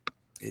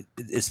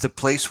 it's the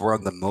place where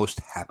I'm the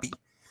most happy,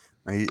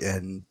 right?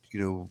 And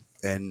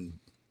and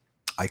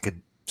I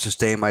could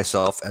sustain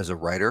myself as a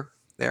writer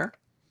there.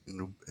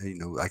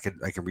 I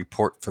can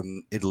report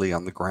from Italy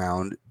on the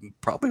ground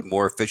probably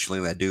more efficiently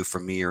than I do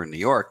from here in New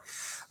York.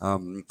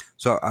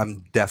 So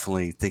I'm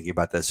definitely thinking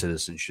about that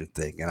citizenship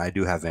thing, and I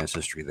do have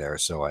ancestry there,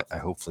 so I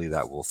hopefully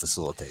that will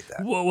facilitate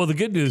that. Well, the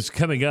good news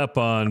coming up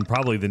on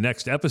probably the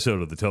next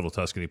episode of the Total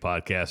Tuscany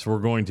podcast, we're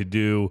going to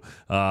do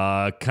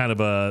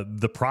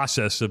the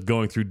process of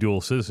going through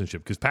dual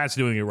citizenship because Pat's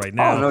doing it right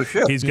now. Oh no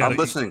shit! I'm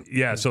listening.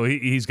 Yeah, so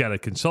he's got a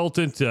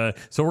consultant. So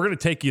we're going to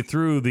take you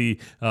through the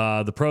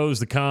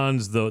pros, the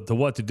cons, the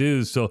what to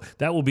do. So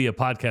that will be a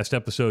podcast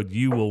episode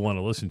you will want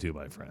to listen to,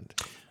 my friend.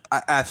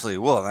 I absolutely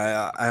will.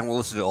 I will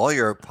listen to all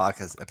your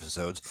podcast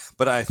episodes,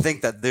 but I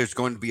think that there's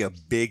going to be a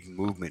big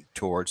movement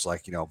towards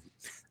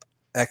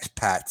expats,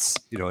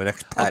 an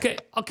expat.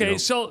 Okay.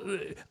 So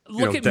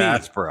look at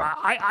diaspora.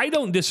 Me. I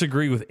don't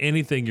disagree with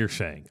anything you're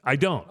saying. I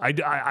don't.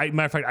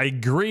 Matter of fact, I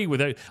agree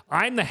with it.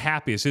 I'm the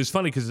happiest. It's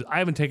funny because I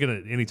haven't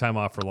taken any time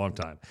off for a long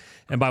time.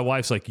 And my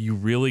wife's like, you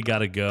really got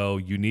to go.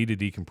 You need to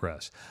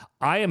decompress.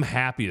 I am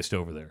happiest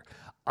over there.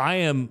 I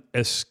am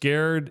as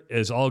scared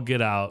as all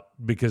get out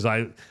because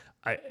I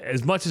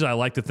as much as I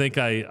like to think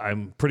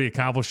I'm pretty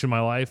accomplished in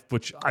my life,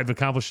 which I've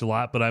accomplished a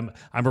lot, but I'm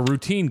a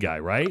routine guy,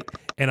 right?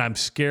 And I'm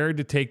scared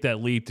to take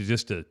that leap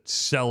to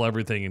sell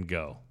everything and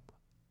go.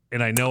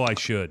 And I know I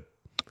should,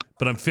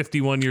 but I'm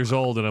 51 years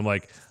old and I'm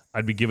like,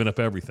 I'd be giving up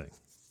everything.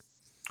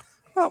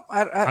 Well,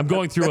 I'm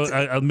going through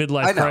a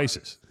midlife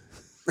crisis.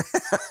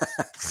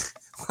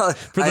 Well,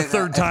 for the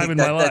third time in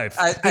my life.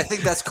 I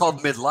think that's called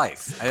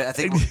midlife. I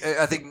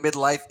think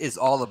midlife is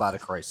all about a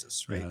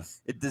crisis, right? Yeah.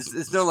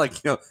 It's no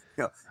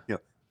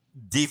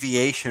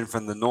deviation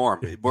from the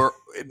norm.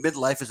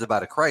 Midlife is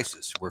about a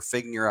crisis. We're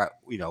figuring out,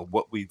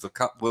 what we've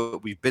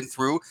been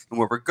through and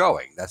where we're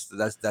going. That's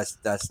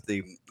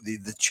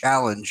the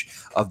challenge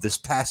of this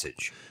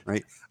passage,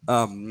 right?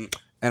 And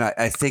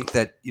I think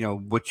that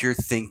what you're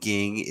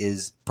thinking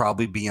is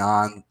probably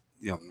beyond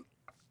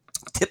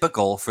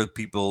typical for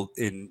people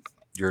in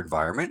your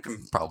environment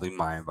and probably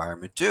my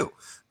environment too,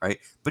 right?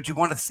 But you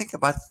want to think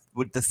about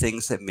what the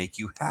things that make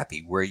you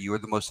happy, where you are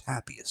the most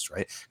happiest,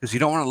 right? Because you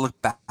don't want to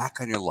look back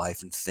on your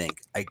life and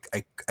think, I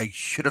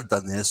should have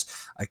done this,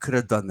 I could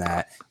have done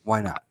that.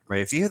 Why not,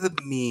 right? If you have the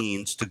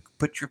means to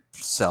put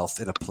yourself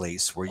in a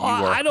place where you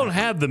are, I don't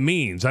have the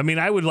means. I mean,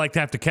 I would like to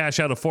have to cash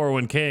out a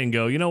 401k and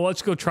go,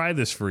 let's go try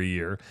this for a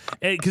year.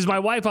 Because my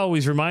wife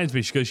always reminds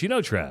me, she goes,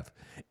 Trav,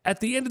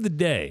 at the end of the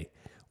day,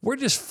 we're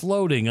just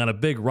floating on a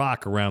big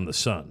rock around the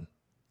sun.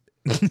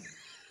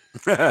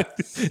 Right.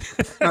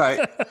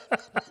 Well,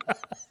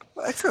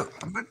 that's true.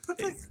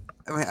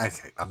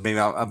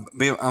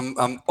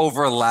 I'm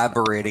over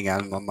elaborating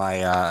on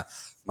my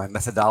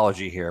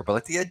methodology here,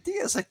 but the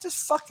idea is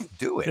just fucking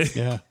do it.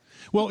 Yeah.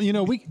 Well, I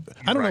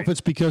don't know if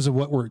it's because of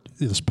what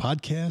this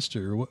podcast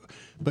or what,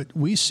 but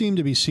we seem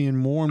to be seeing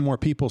more and more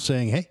people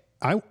saying, "Hey,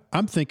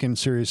 I'm thinking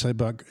seriously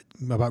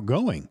about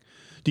going."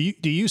 Do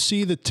you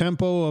see the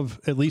tempo of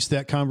at least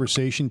that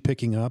conversation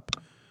picking up?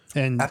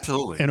 And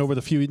absolutely. And over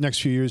the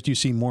next few years, do you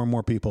see more and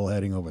more people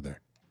heading over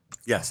there?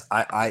 Yes,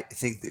 I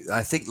think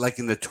like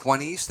in the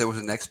 1920s there was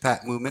an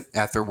expat movement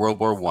after World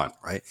War I,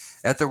 right?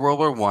 After World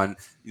War I,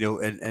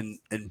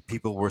 and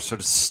people were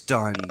sort of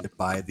stunned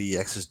by the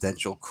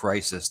existential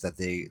crisis that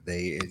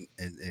they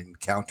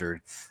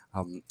encountered.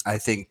 I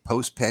think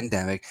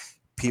post-pandemic,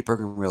 people are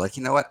going to be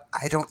like,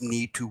 I don't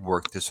need to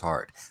work this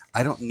hard.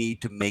 I don't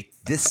need to make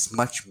this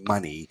much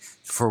money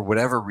for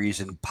whatever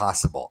reason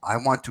possible. I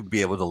want to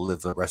be able to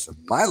live the rest of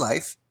my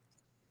life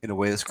in a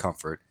way that's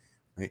comfort,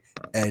 right?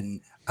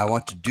 And I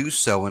want to do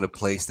so in a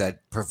place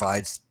that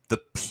provides the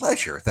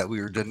pleasure that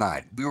we were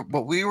denied.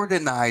 What we were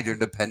denied during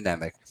the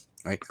pandemic,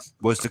 right,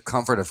 was the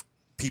comfort of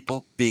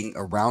people being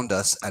around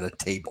us at a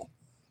table,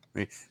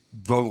 right?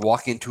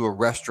 Walk into a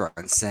restaurant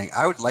and saying,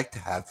 I would like to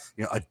have,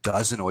 a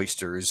dozen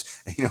oysters,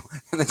 and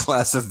a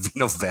glass of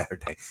Vino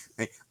Verde,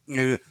 right?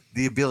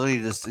 The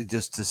ability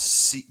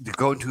to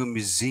go into a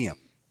museum,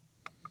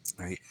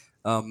 right?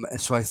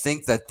 And so I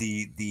think that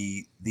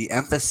the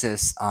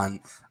emphasis on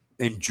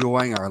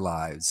enjoying our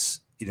lives,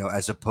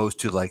 as opposed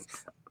to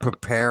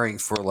preparing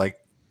for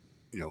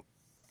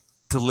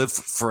to live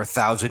for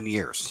 1,000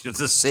 years,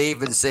 to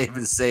save and save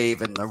and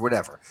save and or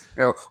whatever,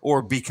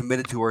 or be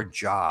committed to our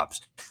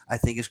jobs, I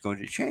think is going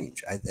to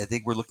change. I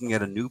think we're looking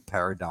at a new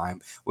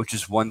paradigm, which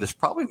is one that's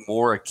probably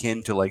more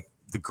akin to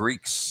the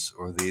Greeks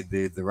or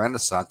the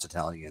Renaissance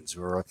Italians,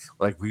 or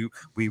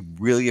we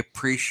really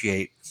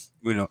appreciate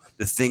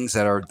the things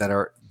that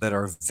are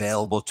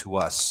available to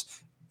us,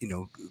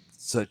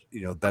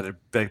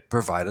 that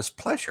provide us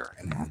pleasure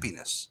and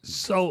happiness.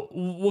 So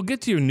we'll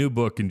get to your new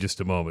book in just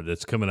a moment.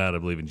 It's coming out, I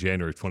believe, in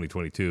January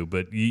 2022.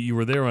 But you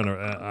were there on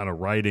a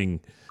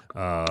writing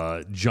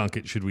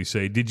junket, should we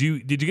say? Did you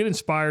get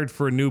inspired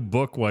for a new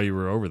book while you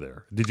were over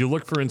there? Did you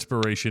look for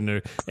inspiration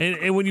there?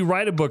 And when you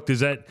write a book,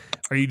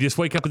 are you just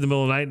wake up in the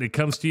middle of the night and it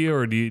comes to you,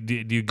 or do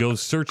you go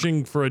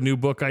searching for a new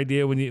book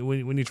idea when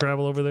you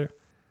travel over there?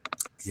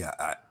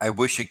 Yeah, I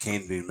wish it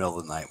came to me in the middle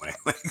of the night when I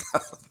wake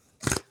up.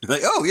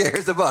 Oh yeah,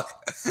 here's the book.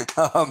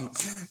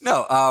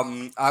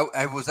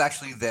 I was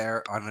actually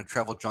there on a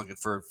travel junket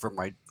for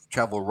my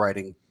travel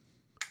writing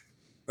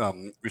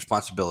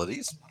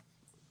responsibilities,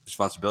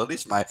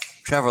 my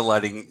travel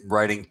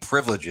writing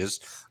privileges.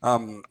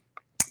 But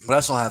I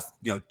also have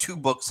 2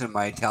 books in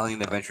my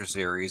Italian adventure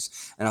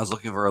series, and I was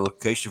looking for a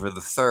location for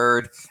the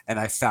third, and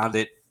I found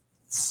it.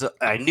 So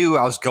I knew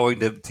I was going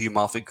to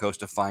Amalfi Coast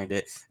to find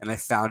it, and I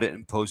found it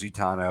in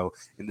Positano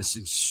in this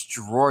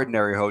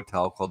extraordinary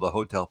hotel called the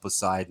Hotel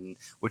Poseidon,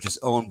 which is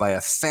owned by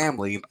a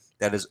family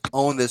that has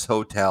owned this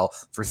hotel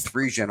for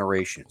 3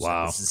 generations.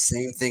 Wow. And it's the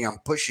same thing I'm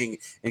pushing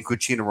in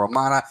Cucina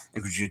Romana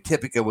and Cucina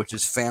Tipica, which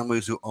is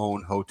families who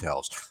own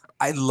hotels.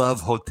 I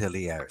love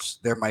hoteliers.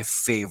 They're my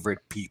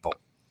favorite people.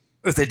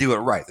 If they do it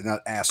right, they're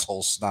not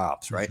asshole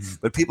snobs, right? Mm-hmm.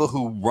 But people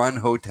who run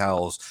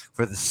hotels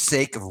for the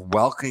sake of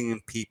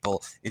welcoming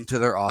people into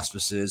their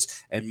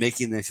auspices and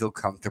making them feel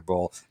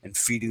comfortable and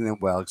feeding them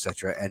well,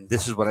 etc. And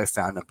this is what I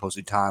found in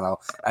Positano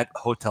at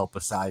Hotel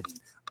Poseidon,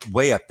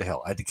 way up the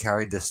hill. I had to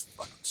carry this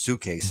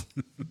suitcase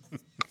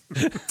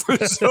for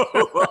so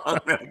long.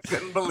 I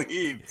couldn't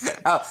believe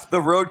how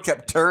the road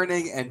kept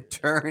turning and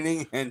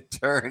turning and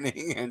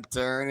turning and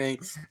turning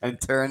and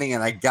turning.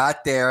 And I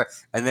got there,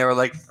 and they were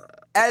like,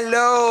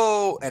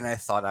 hello, and I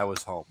thought I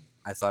was home.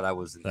 I thought I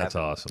was in That's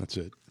heaven. awesome. That's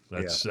it.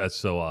 That's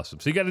so awesome.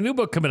 So you got a new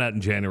book coming out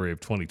in January of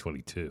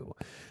 2022.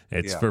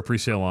 It's for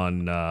pre-sale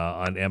on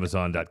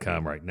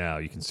Amazon.com right now.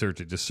 You can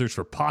search it. Just search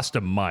for Pasta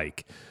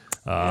Mike,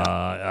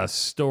 a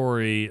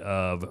story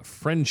of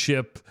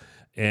friendship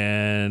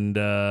and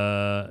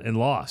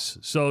loss.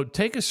 So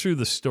take us through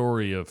the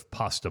story of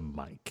Pasta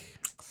Mike.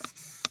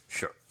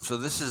 Sure. So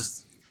this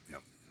is,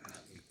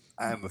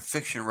 I'm a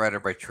fiction writer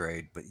by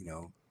trade, but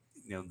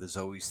there's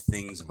always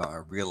things about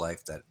my real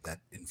life that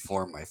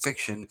inform my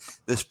fiction.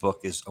 This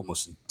book is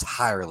almost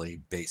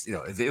entirely based.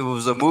 If it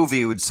was a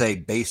movie, it would say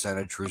based on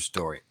a true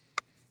story.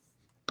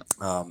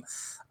 Um,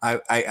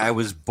 I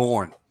was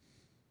born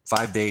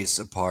 5 days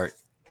apart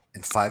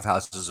and 5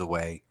 houses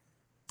away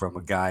from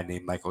a guy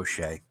named Mike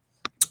O'Shea,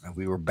 and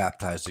we were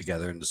baptized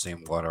together in the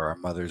same water. Our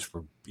mothers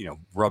were,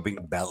 rubbing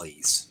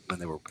bellies when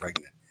they were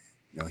pregnant.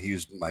 He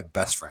was my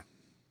best friend.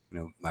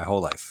 My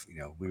whole life.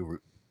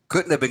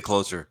 Couldn't have been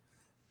closer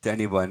to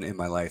anyone in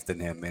my life than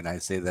him, and I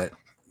say that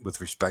with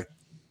respect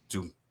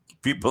to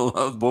people,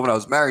 the woman I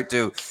was married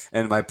to,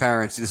 and my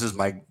parents. This is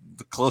the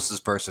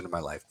closest person in my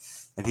life,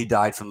 and he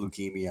died from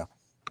leukemia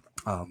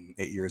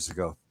 8 years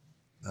ago,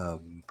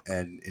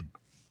 and it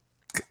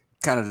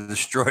kind of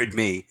destroyed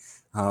me.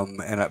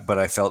 But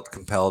I felt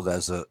compelled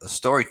as a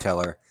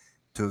storyteller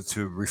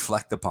to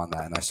reflect upon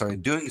that, and I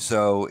started doing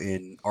so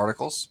in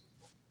articles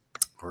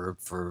for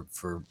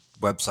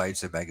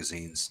websites and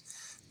magazines,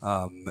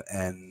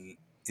 and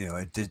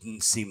it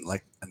didn't seem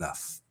like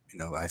enough.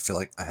 I feel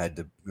like I had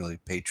to really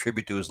pay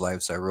tribute to his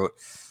life, so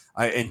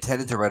I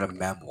intended to write a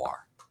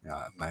memoir.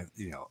 I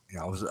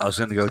was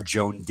going to go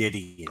Joan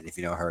Didion, if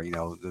you know her,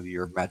 the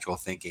Year of Magical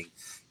Thinking,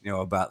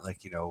 about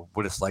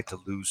what it's like to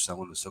lose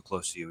someone who's so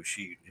close to you. If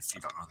you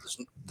don't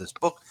know this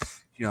book,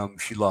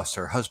 she lost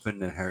her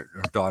husband and her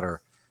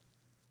daughter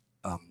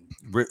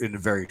in a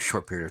very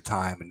short period of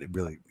time, and it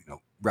really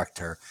wrecked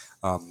her.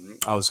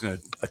 I was going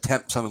to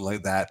attempt something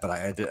like that, but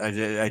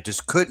I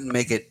just couldn't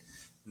make it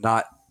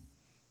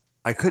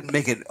I couldn't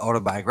make it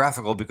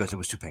autobiographical because it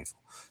was too painful.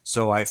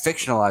 So I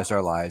fictionalized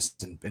our lives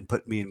and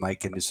put me and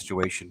Mike in a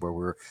situation where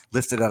we're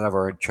lifted out of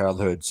our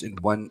childhoods in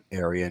one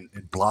area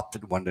and blopped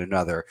in one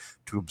another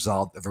to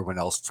absolve everyone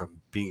else from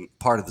being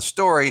part of the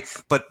story.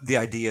 But the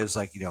idea is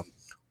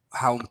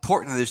how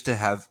important it is to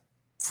have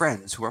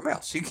friends who are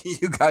males.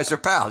 You guys are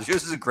pals.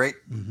 This is great.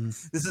 Mm-hmm.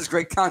 This is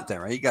great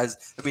content, right? You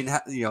guys. I mean,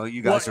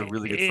 you guys are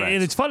really good friends.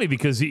 And it's funny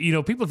because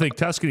people think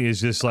Tuscany is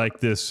just like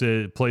this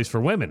place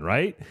for women,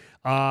 right?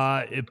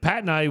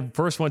 Pat and I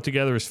first went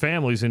together as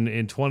families in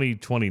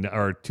 2020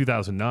 or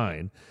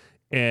 2009,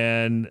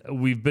 and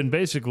we've been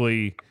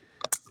basically.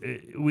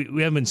 We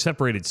haven't been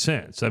separated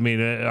since. I mean,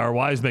 our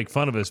wives make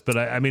fun of us, but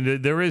I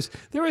mean, there is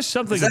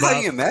something about. Is that how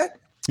you met?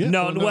 Yeah,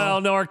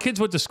 no. Our kids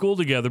went to school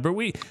together, but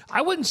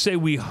I wouldn't say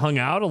we hung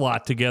out a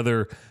lot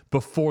together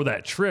before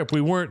that trip.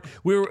 We were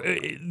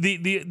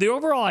the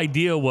overall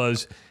idea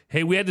was,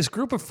 hey, we had this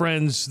group of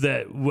friends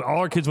that all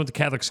our kids went to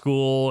Catholic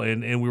school,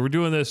 and we were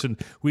doing this, and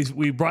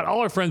we brought all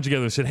our friends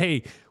together and said,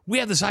 hey, we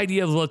have this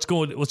idea of let's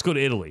go to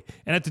Italy.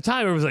 And at the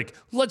time, it was like,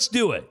 let's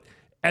do it.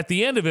 At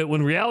the end of it,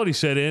 when reality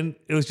set in,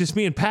 it was just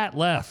me and Pat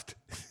left.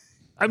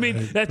 I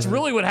mean, that's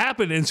really what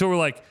happened. And so we're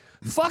like,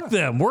 fuck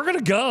them. We're going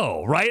to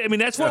go, right? I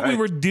mean, that's what we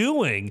were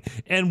doing.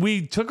 And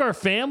we took our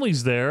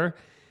families there,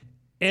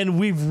 and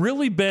we've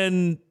really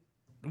been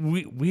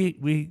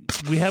we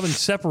haven't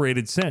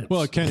separated since.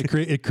 Well, it kind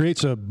of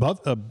creates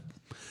a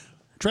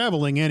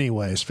traveling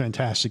anyway is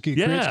fantastic. It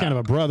creates kind of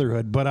a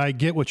brotherhood, but I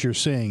get what you're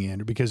saying,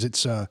 Andrew, because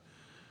it's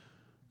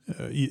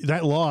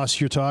that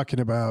loss you're talking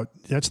about,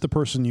 that's the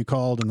person you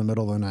called in the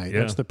middle of the night.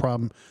 Yeah. That's the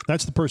problem.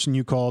 That's the person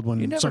you called when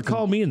you never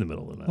call me in the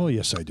middle of the night. Oh,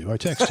 yes, I do. I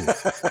text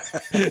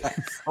you.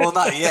 Well,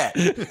 not yet.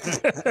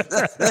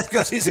 That's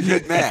because he's a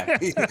good man.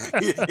 He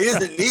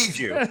doesn't need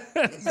you.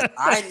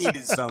 I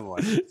needed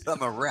someone. So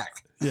I'm a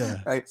wreck. Yeah.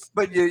 Right.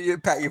 But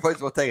Pat, your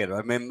point's well taken.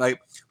 I mean,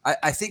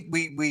 I think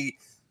we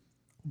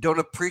don't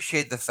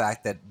appreciate the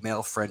fact that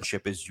male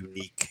friendship is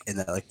unique in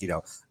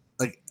that,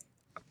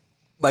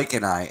 Mike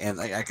and I,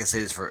 and I can say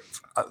this for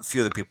a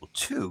few other people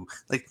too,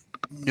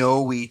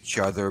 know each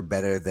other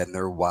better than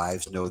their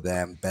wives know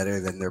them, better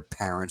than their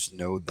parents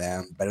know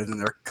them, better than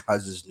their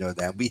cousins know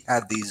them. We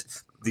have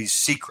these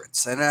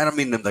secrets, and I don't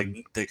mean them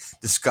the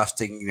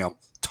disgusting,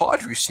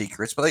 tawdry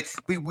secrets, but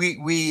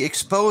we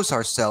expose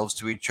ourselves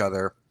to each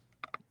other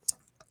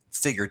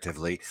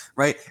figuratively,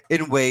 right,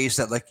 in ways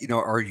that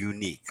are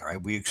unique,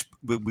 right? We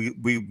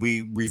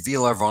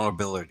reveal our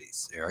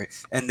vulnerabilities, right,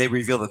 and they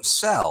reveal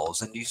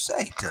themselves. And you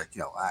say,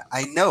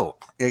 I know,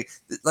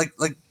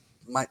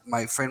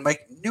 my friend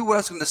Mike knew what I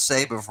was going to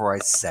say before I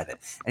said it,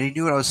 and he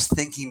knew what I was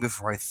thinking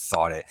before I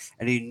thought it,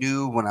 and he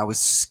knew when I was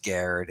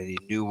scared, and he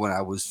knew when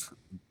I was,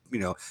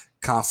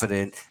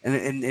 confident,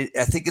 and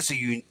I think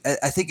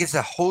it's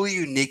a wholly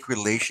unique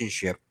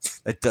relationship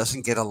that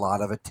doesn't get a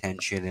lot of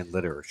attention in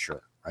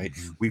literature. Right,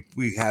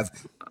 we have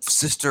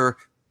sister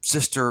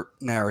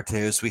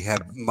narratives, we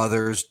have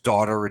mother's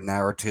daughter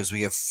narratives,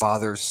 we have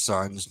father's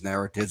sons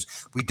narratives.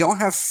 We don't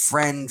have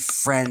friend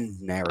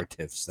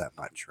narratives that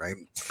much, right?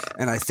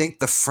 And I think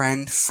the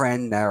friend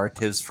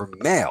narratives for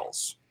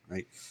males,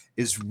 right,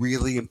 is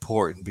really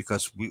important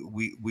because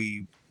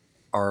we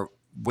are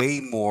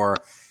way more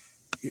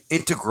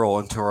integral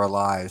into our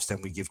lives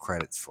than we give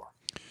credit for.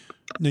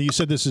 Now, you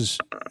said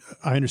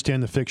I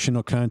understand the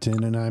fictional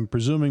content, and I'm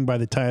presuming by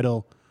the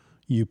title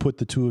you put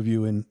the two of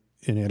you in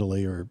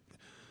Italy,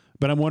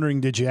 But I'm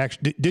wondering, did you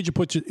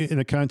put it in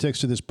a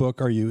context of this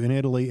book? Are you in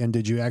Italy, and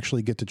did you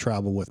actually get to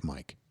travel with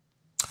Mike?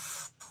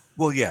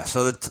 Well, yeah.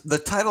 So the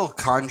title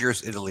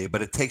conjures Italy,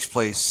 but it takes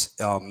place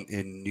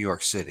in New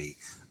York City.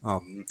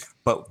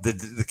 But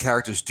the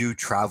characters do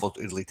travel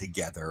to Italy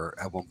together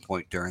at one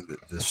point during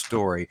the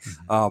story,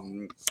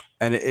 and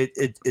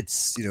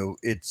it's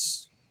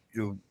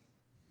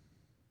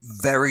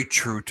very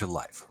true to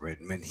life, right?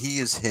 I mean, he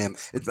is him.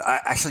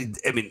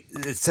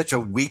 It's such a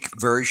weak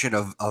version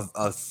of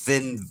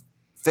thin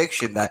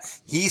fiction that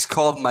he's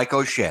called Mike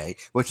O'Shea,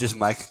 which is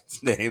my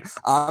name.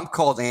 I'm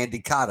called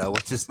Andy Cotto,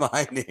 which is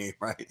my name,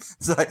 right?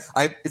 So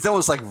it's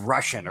almost like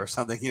Russian or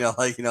something,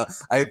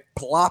 I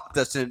plopped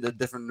us in a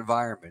different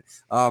environment.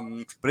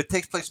 But it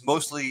takes place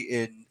mostly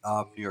in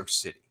New York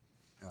City.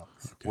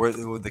 Where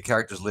the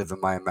characters live in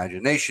my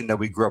imagination. That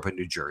we grew up in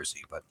New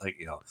Jersey, but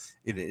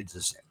it's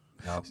the same.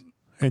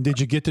 And did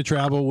you get to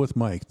travel with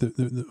Mike?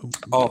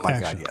 Oh my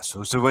God, yes.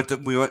 So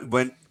we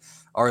went.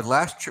 Our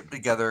last trip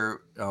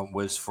together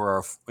was for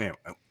our.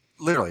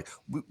 Literally,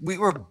 we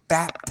were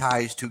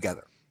baptized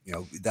together.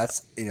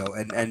 That's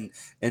and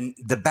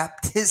the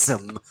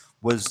baptism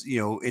was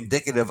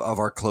indicative of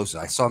our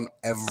closeness. I saw him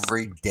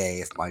every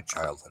day of my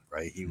childhood.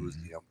 Right, he was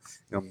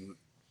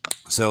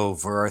So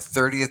for our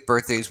 30th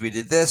birthdays, we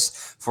did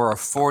this. For our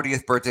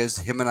 40th birthdays,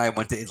 him and I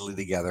went to Italy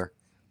together.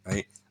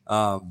 Right.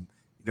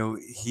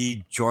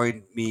 He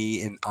joined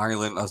me in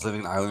Ireland. I was living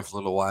in Ireland for a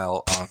little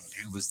while.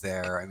 He was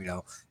there.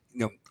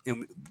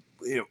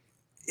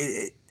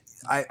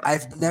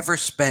 I've never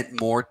spent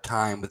more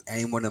time with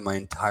anyone in my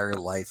entire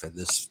life than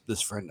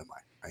this friend of mine.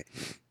 Right?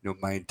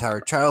 My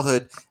entire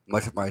childhood,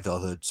 much of my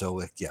adulthood.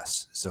 So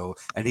yes. So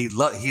and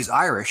he's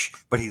Irish,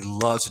 but he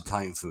loves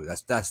Italian food.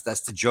 That's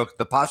the joke.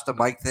 The pasta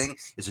Mike thing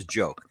is a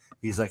joke.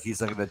 He's like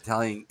an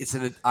Italian. It's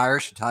an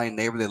Irish Italian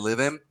neighbor they live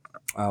in.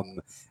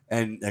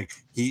 And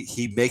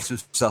he makes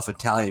himself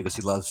Italian because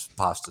he loves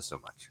pasta so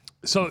much.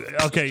 So,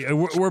 okay,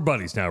 we're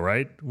buddies now,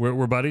 right?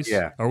 We're buddies?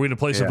 Yeah. Are we in a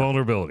place of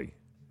vulnerability?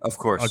 Of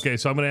course. Okay,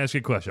 so I'm going to ask you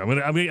a question.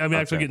 I'm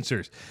actually getting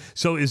serious.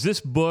 So is this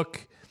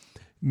book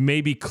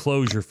maybe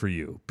closure for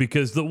you?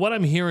 Because what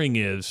I'm hearing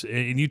is,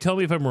 and you tell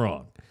me if I'm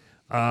wrong,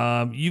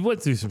 you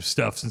went through some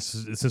stuff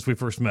since we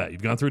first met.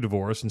 You've gone through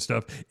divorce and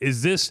stuff.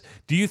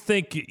 Do you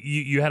think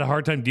you had a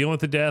hard time dealing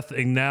with the death,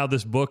 and now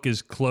this book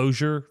is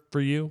closure for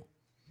you?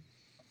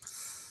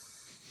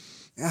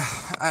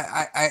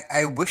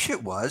 I wish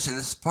it was, and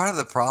it's part of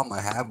the problem I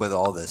have with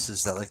all this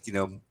is that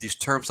these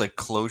terms like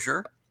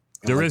closure.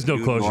 There is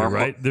no closure, normal,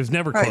 right? There's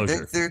never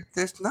closure.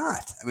 There's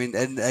not. I mean,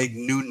 and a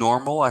new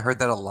normal. I heard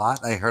that a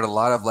lot. I heard a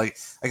lot of I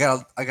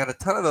got a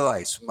ton of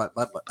advice.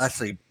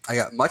 Actually, I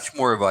got much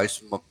more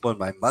advice when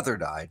my mother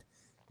died.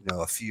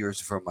 A few years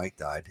before Mike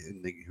died,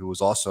 who was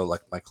also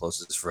like my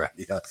closest friend.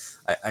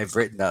 I've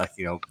written that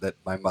that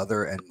my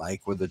mother and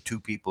Mike were the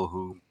two people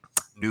who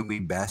knew me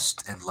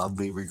best and loved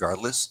me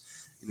regardless.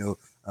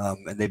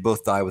 And they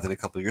both died within a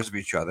couple of years of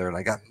each other. And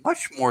I got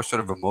much more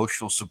sort of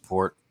emotional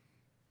support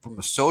from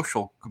a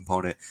social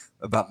component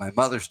about my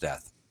mother's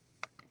death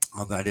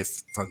than I did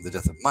from the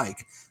death of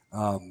Mike.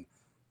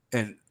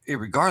 And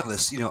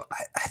regardless,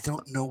 I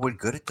don't know what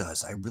good it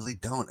does. I really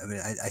don't. I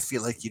mean, I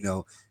feel like,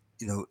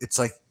 it's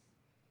like,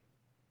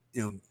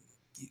 you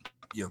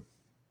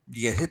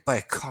get hit by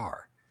a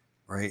car,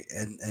 right?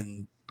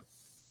 And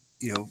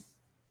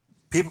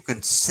people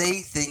can say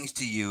things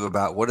to you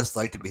about what it's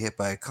like to be hit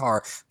by a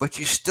car, but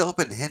you've still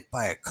been hit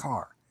by a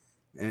car.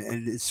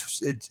 And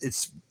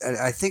it's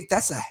I think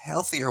that's a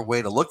healthier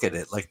way to look at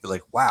it. Like, be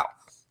like, wow,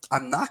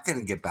 I'm not going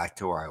to get back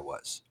to where I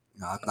was.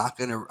 I'm not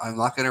going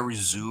to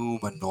resume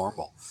a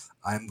normal.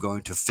 I'm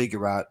going to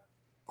figure out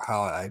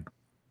how I,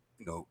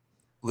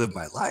 live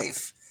my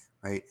life.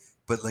 Right.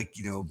 But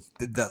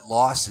that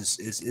loss is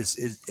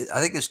I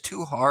think it's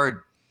too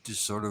hard to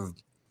sort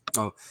of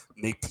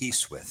make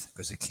peace with,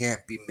 because it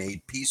can't be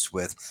made peace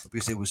with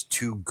because it was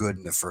too good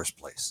in the first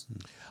place.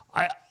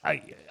 I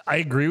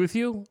agree with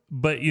you,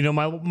 but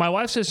my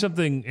wife says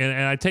something,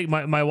 and I take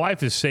my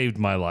wife has saved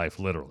my life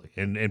literally,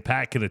 and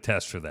Pat can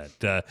attest for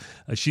that.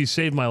 She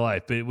saved my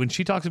life, but when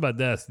she talks about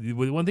death, the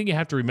one thing you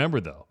have to remember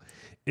though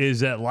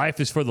is that life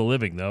is for the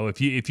living. Though, if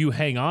you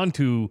hang on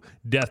to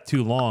death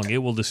too long, it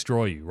will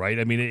destroy you. Right?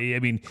 I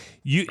mean,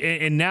 you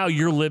and now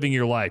you're living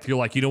your life. You're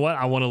like, you know what?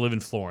 I want to live in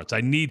Florence.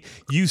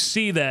 You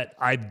see that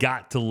I've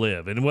got to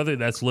live, and whether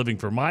that's living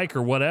for Mike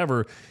or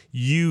whatever,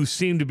 you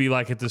seem to be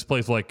like at this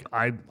place. Like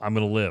I'm going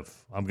to live.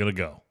 I'm going to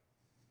go.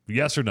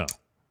 Yes or no?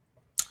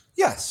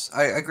 Yes,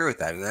 I agree with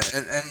that.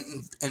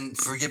 And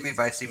forgive me if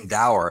I seem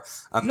dour.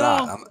 I'm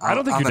not. I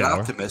don't think I'm you're an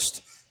dour.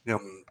 optimist.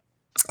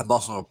 I'm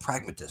also a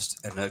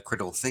pragmatist and a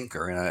critical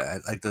thinker, and I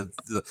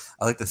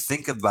like to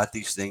think about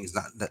these things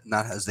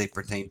not as they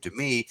pertain to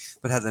me,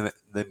 but how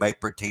they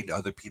might pertain to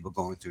other people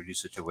going through these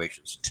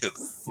situations too.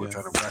 We're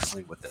trying to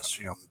wrestling with this,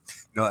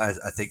 As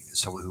I think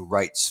someone who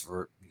writes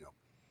for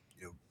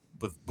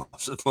with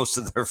most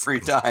of their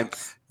free time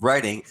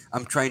writing,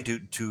 I'm trying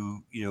to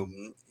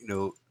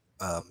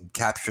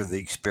capture the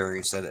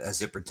experience that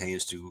as it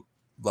pertains to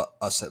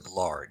us at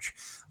large.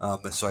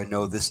 So I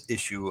know this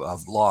issue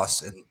of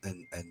loss and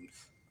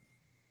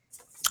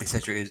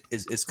etc.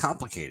 Is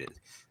complicated,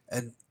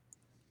 and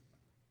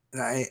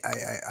I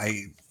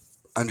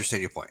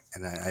understand your point,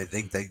 and I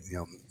think that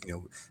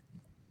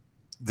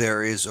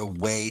there is a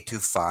way to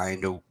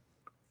find a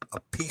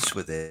peace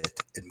with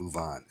it and move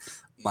on.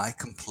 My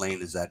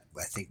complaint is that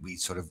I think we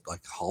sort of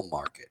like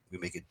hallmark it. We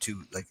make it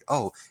too like,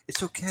 oh,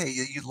 it's okay.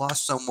 You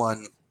lost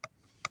someone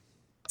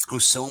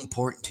who's so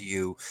important to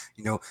you.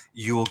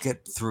 You will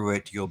get through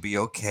it. You'll be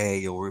okay.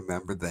 You'll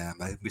remember them.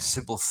 We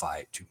simplify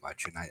it too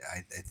much, and I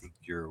think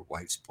your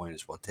wife's point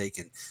is well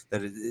taken.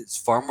 That it's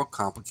far more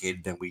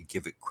complicated than we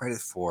give it credit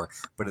for,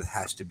 but it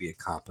has to be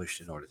accomplished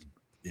in order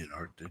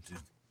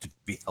to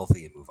be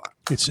healthy and move on.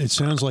 It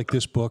sounds like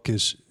this book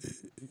is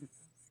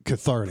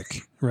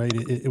cathartic, right?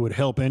 It would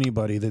help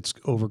anybody that's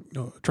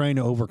trying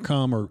to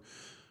overcome or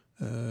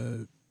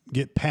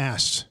get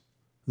past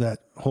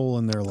that hole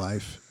in their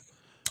life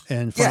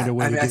and find a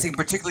way. I think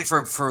particularly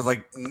for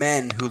like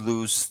men who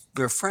lose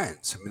their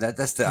friends. I mean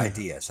that's the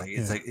idea. It's like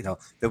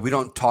that we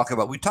don't talk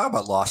about. We talk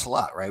about loss a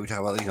lot, right? We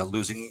talk about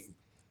losing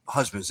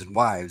husbands and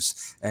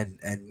wives and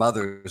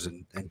mothers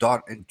and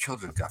daughter and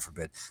children, God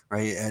forbid,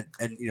 right?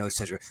 And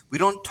etc. We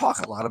don't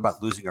talk a lot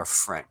about losing our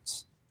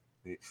friends,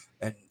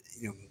 and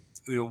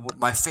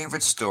my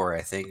favorite story.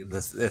 I think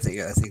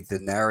the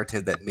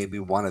narrative that made me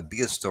want to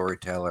be a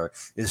storyteller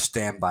is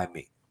 "Stand by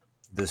Me,"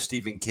 the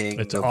Stephen King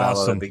novella.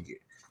 Awesome.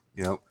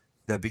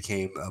 That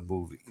became a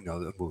movie.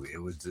 The movie.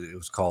 It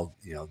was called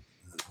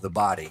The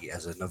Body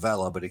as a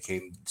novella, but it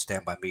came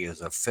 "Stand by Me" as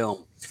a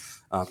film.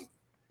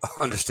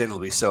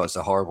 Understandably so. It's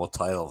a horrible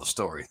title of a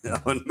story,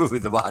 movie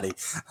The Body.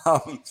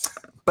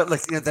 But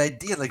the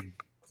idea,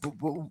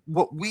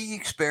 what we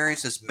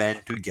experience as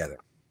men together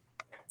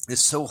is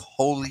so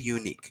wholly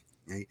unique.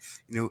 Right?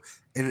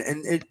 And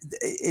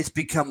it's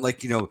become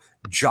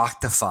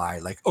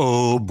jocktify, like,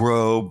 oh,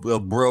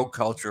 bro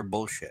culture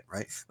bullshit,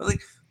 right? But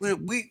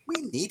we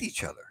need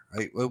each other,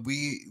 right? Well,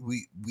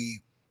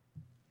 we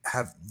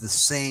have the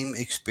same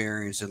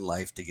experience in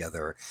life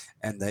together,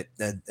 and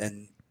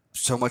and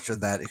so much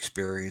of that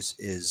experience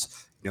is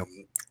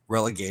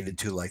relegated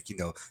to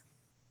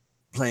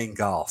playing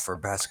golf or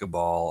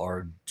basketball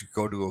or to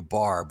go to a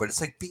bar, but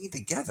it's like being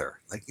together.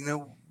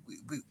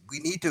 We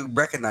need to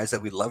recognize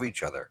that we love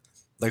each other.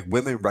 Like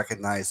women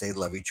recognize they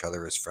love each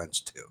other as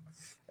friends too.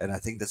 And I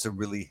think that's a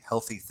really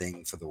healthy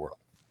thing for the world.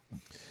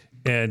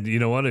 And you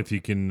know what? If you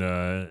can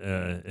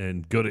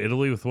and go to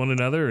Italy with one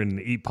another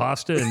and eat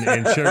pasta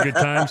and share good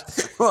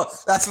times. Well,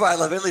 that's why I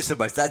love Italy so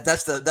much.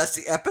 That's the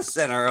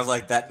epicenter of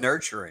that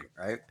nurturing,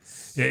 right?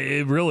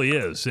 It really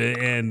is.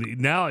 And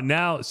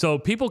now, so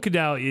people can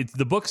now.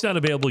 The book's not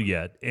available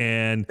yet,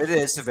 and it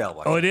is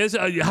available. Oh, it is.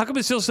 How come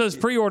it still says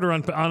pre-order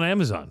on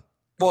Amazon?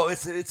 Well,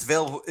 it's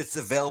available. It's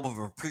available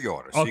for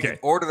pre-order. So you can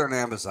order it on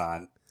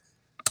Amazon,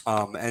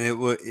 and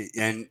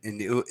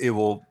it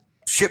will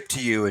ship to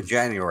you in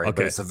January,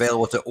 but it's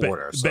available to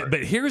order.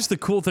 But here's the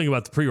cool thing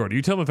about the pre-order.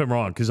 You tell me if I'm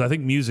wrong, because I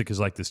think music is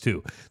like this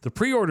too. The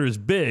pre-order is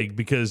big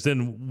because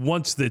then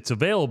once it's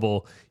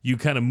available, you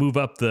kind of move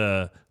up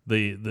the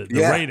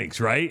ratings,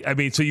 right? I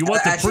mean, so you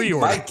want the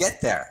pre-order. I might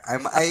get there.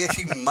 I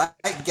actually might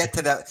get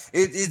to that.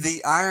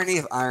 The irony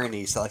of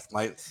ironies, like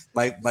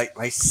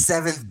my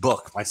seventh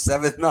book, my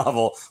seventh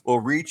novel, will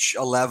reach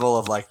a level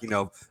of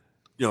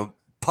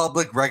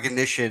public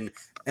recognition,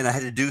 and I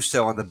had to do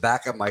so on the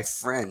back of my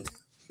friend.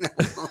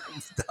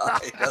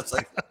 I was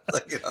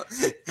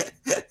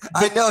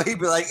I know he'd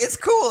be like, "It's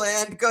cool,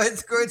 and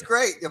it's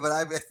great," but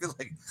I feel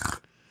like.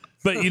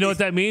 But you know what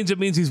that means? It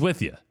means he's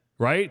with you.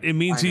 Right? It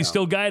means he's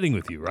still guiding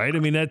with you, right? I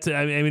mean, that's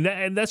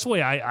the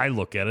way I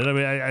look at it. I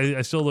mean,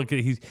 I still look at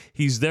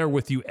he's there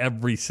with you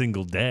every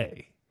single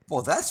day.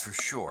 Well, that's for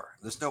sure.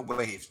 There's no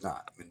way he's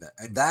not. I mean,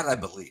 that I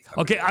believe.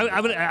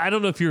 I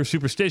don't know if you're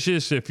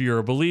superstitious, if you're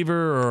a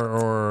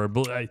believer,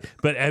 but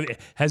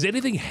has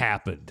anything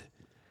happened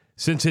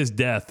since his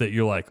death that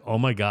you're like, oh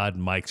my God,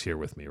 Mike's here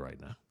with me right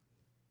now?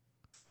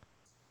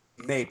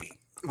 Maybe.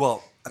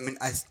 Well, I mean,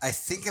 I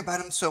think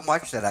about him so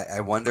much that I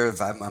wonder if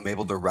I'm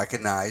able to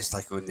recognize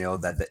that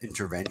the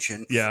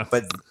intervention. Yeah.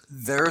 But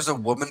there's a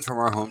woman from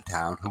our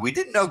hometown who we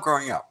didn't know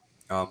growing up,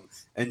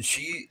 and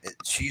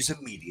she's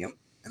a medium,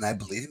 and I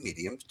believe in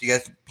mediums. Do you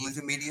guys believe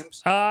in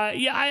mediums?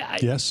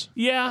 Yes.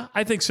 Yeah,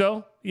 I think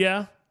so.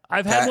 Yeah.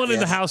 I've had one in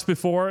the house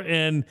before,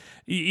 and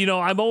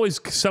I'm always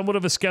somewhat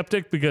of a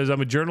skeptic because I'm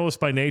a journalist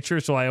by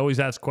nature, so I always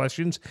ask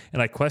questions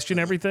and I question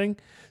everything.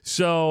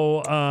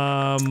 So.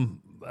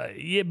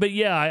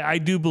 I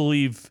do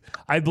believe.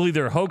 I believe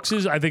there are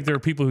hoaxes. I think there are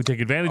people who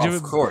take advantage of it.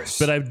 Of course,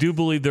 but I do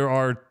believe there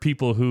are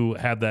people who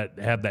have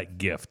that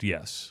gift.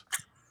 Yes,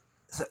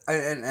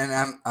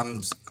 and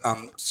I'm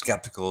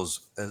skeptical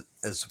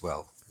as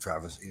well,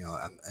 Travis.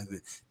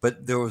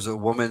 But there was a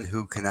woman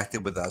who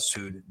connected with us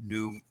who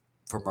knew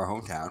from our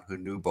hometown, who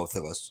knew both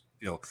of us.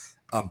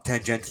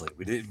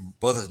 Tangentially,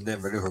 both of us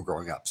never knew her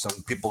growing up.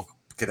 Some people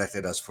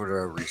connected us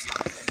for a reason,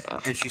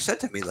 and she said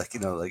to me,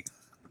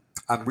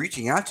 I'm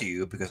reaching out to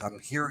you because I'm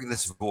hearing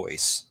this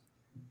voice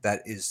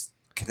that is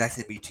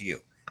connecting me to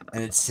you.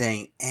 and it's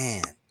saying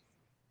Ann,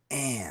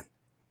 Ann,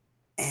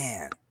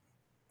 Ann,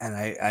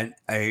 and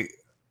I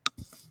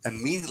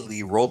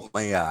immediately rolled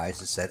my eyes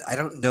and said, I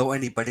don't know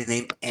anybody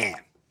named Ann,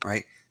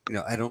 right?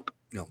 I don't,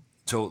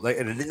 so like,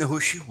 and I didn't know who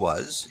she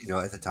was,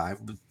 at the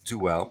time too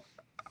well,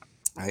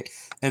 right?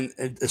 And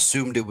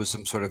assumed it was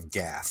some sort of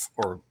gaffe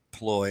or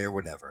ploy or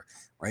whatever,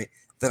 right?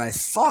 Then I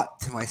thought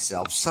to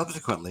myself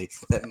subsequently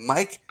that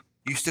Mike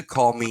used to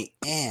call me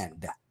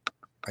And,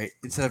 right?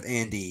 Instead of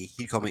Andy,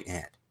 he'd call me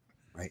And,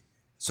 right?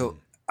 So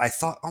I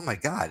thought, oh my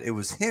God, it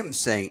was him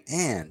saying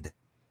And,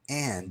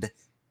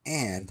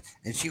 and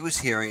she was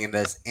hearing it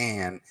as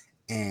and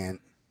I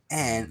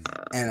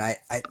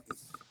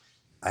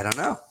don't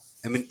know.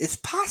 I mean, it's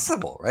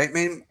possible, right? I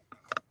mean,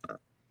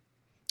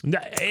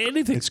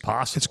 anything's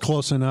possible. It's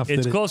close enough.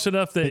 It's close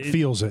enough that it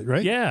feels it,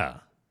 right? Yeah.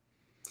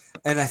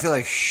 And I feel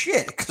like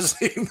shit because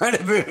he might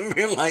have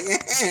been like,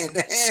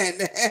 and.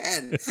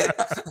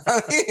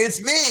 I mean,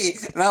 it's me.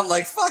 And I'm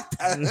like, fuck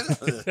that. I don't know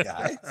this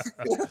guy.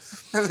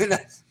 I mean,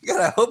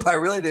 God, I hope I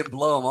really didn't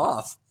blow him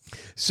off.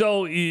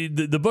 So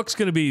the book's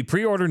going to be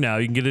pre-order now.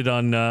 You can get it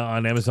on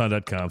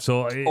Amazon.com.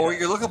 So or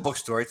your local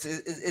bookstore. It's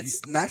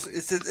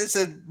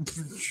a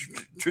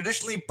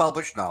traditionally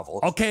published novel.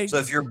 Okay. So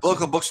if your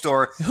local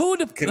bookstore can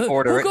who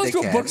order it, goes to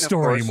a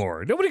bookstore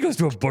anymore? Nobody goes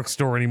to a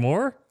bookstore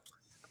anymore.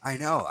 I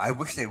know. I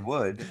wish they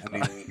would.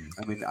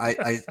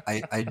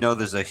 I know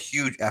there's a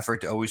huge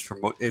effort to always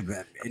promote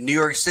in New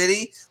York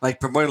City. Like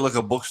promoting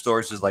local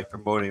bookstores is like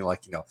promoting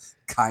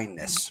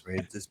kindness,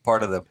 right? It's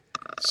part of the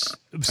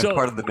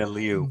part of the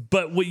milieu.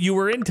 But you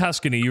were in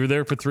Tuscany. You were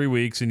there for 3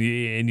 weeks, and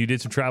you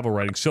did some travel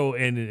writing. So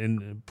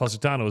and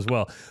Positano as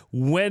well.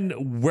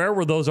 Where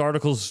were those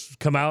articles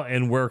come out,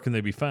 and where can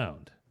they be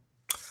found?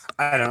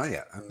 I don't know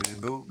yet. I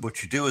mean,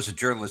 what you do as a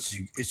journalist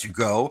is you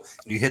go,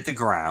 and you hit the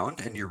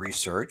ground, and you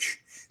research.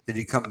 Then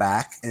you come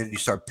back and you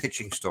start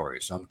pitching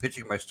stories. So I'm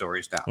pitching my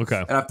stories now.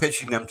 Okay. And I'm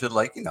pitching them to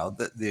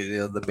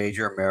the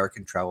major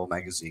American travel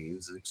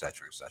magazines, et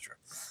cetera, et cetera.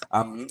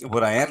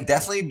 What I am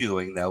definitely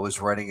doing though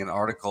is writing an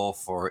article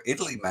for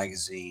Italy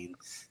magazine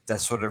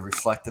that's sort of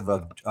reflective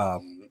of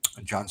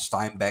John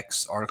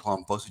Steinbeck's article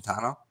on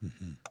Positano.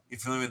 Mm-hmm. You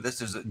familiar with this?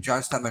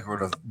 John Steinbeck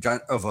wrote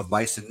of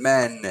Mice and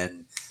Men,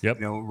 and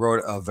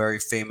wrote a very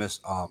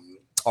famous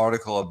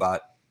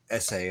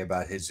essay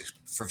about his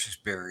first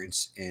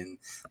experience in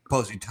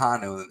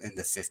Positano in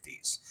the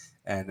 50s.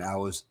 And I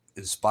was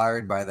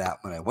inspired by that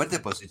when I went to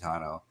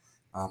Positano,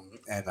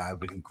 and I've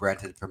been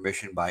granted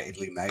permission by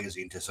Italy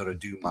Magazine to sort of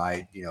do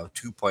my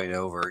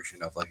 2.0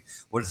 version of like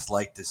what it's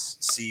like to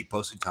see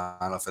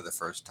Positano for the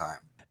first time.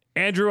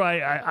 Andrew,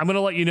 I'm going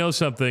to let you know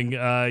something.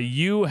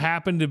 You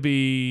happen to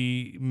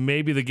be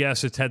maybe the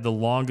guest that's had the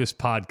longest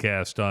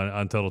podcast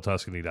on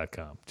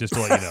TotalTuscany.com. Just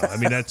to let you know. I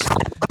mean, that's...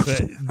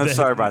 I'm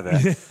sorry about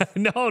that.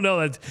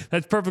 No,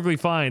 that's perfectly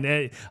fine.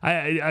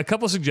 A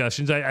couple of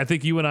suggestions. I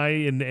think you and I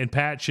and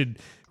Pat should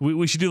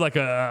do like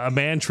a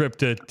man trip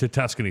to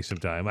Tuscany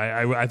sometime.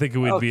 I think it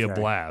would be a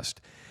blast.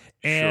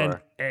 And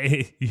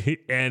sure.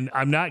 And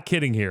I'm not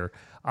kidding here.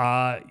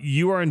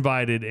 You are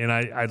invited, and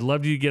I'd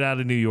love you to get out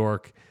of New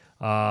York.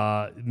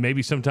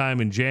 Maybe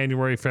sometime in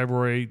January,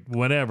 February,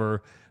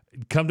 whenever.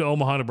 Come to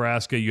Omaha,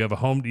 Nebraska. You have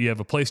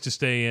a place to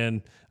stay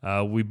in.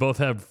 We both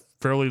have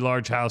fairly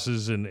large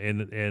houses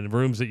and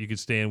rooms that you could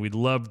stay in. We'd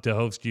love to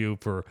host you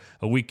for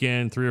a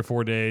weekend, 3 or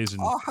 4 days.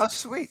 And, oh, how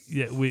sweet!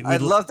 Yeah,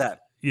 I'd love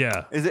that.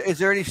 Yeah. Is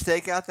there any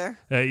steak out there?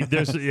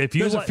 There's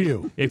a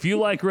few. If you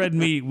like red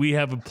meat, we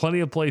have plenty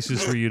of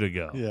places for you to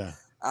go. Yeah,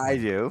 I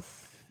do.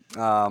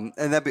 And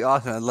that'd be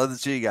awesome. I'd love to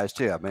see you guys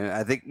too. I mean,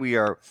 I think we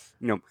are,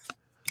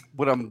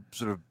 what I'm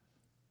sort of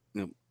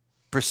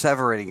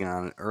perseverating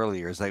on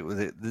earlier is like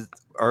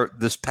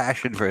this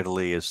passion for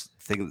Italy is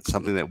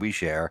something that we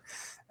share,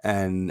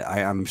 and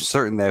I'm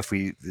certain that if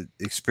we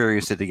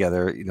experience it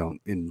together,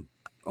 in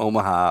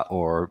Omaha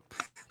or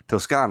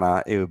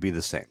Toscana, it would be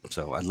the same.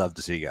 So I'd love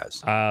to see you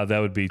guys. That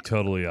would be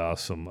totally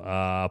awesome.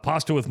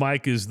 Pasta with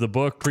Mike is the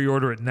book.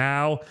 Pre-order it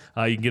now.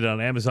 You can get it on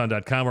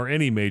Amazon.com or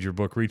any major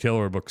book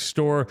retailer or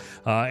bookstore.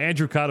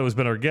 Andrew Cotto has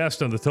been our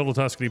guest on the Total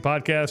Tuscany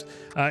podcast.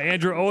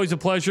 Andrew, always a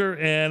pleasure,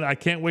 and I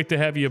can't wait to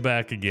have you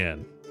back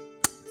again.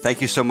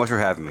 Thank you so much for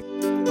having me.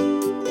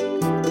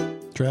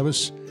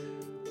 Travis,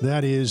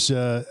 that is,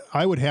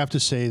 I would have to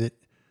say that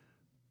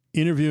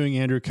interviewing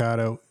Andrew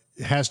Cotto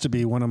has to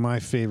be one of my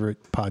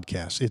favorite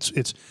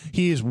podcasts.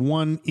 He is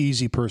one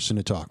easy person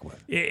to talk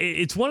with.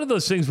 It's one of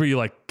those things where you're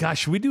like,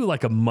 gosh, should we do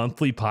like a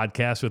monthly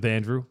podcast with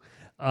Andrew?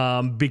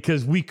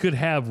 Because we could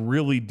have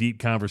really deep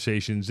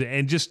conversations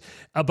and just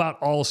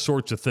about all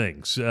sorts of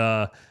things.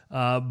 I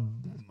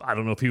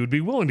don't know if he would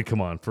be willing to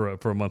come on for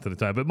a month at a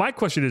time. But my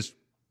question is,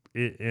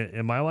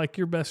 am I like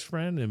your best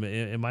friend?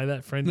 Am I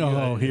that friend?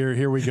 No,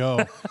 here we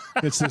go.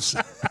 It's this.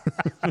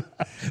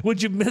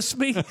 Would you miss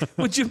me?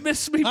 Would you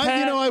miss me,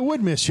 Pat? I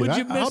would miss you.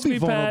 I'll be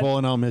vulnerable, Pat?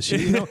 And I'll miss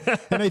you.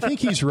 And I think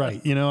he's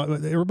right.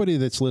 Everybody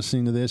that's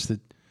listening to this, that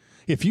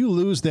if you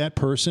lose that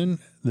person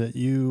that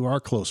you are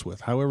close with,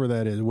 however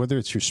that is, whether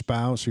it's your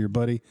spouse or your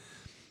buddy,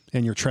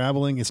 and you're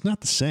traveling, it's not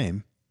the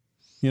same.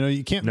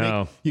 You can't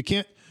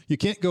You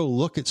can't go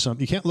look at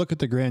you can't look at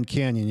the Grand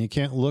Canyon. You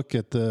can't look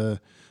at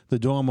the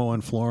Duomo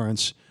in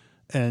Florence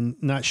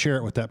and not share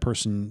it with that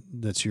person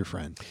that's your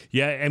friend.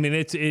 Yeah, I mean,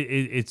 it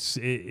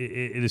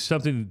is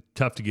something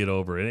tough to get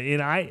over.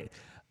 And I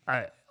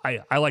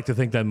like to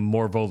think that I'm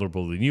more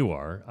vulnerable than you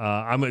are.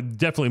 I'm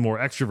definitely more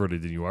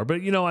extroverted than you are.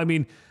 But,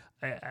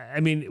 I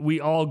mean, we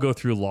all go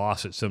through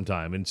loss at some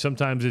time. And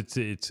sometimes it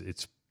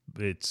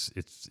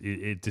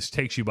just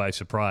takes you by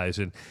surprise.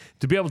 And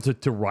to be able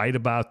to write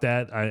about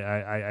that,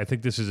 I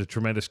think this is a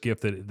tremendous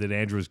gift that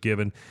Andrew has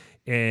given.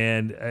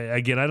 And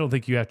again, I don't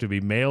think you have to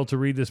be male to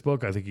read this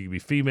book. I think you can be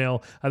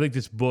female. I think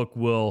this book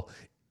will,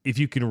 if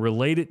you can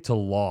relate it to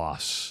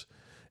loss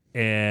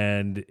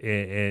and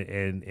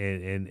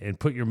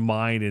put your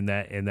mind in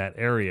that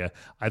area,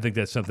 I think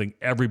that's something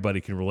everybody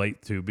can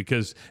relate to,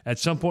 because at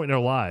some point in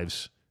our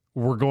lives,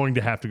 we're going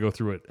to have to go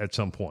through it at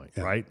some point,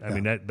 right? I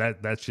mean,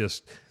 that's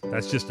just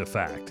a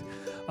fact.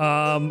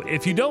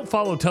 If you don't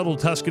follow Total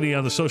Tuscany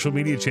on the social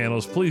media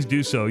channels, please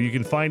do so. You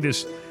can find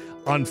us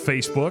on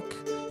Facebook,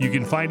 you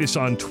can find us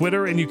on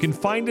Twitter, and you can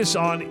find us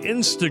on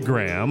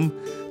Instagram.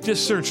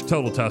 Just search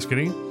Total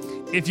Tuscany.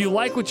 If you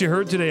like what you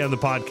heard today on the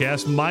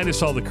podcast,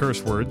 minus all the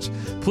curse words,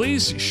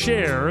 please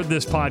share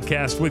this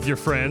podcast with your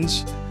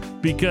friends,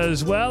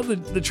 because, well,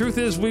 the truth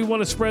is we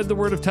want to spread the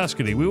word of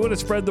Tuscany. We want to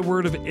spread the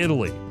word of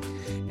Italy.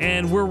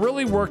 And we're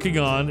really working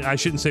on, I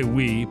shouldn't say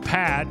we,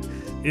 Pat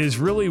is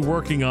really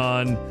working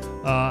on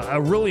a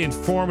really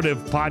informative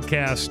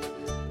podcast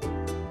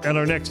in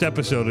our next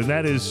episode, and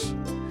that is,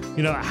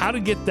 how to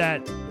get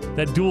that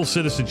dual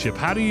citizenship.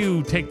 How do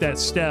you take that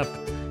step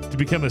to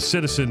become a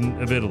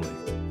citizen of Italy?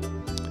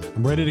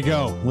 I'm ready to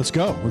go. Let's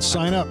go. Let's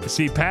sign up.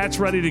 See, Pat's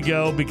ready to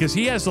go because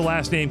he has the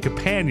last name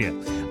Campagna.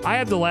 I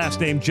have the last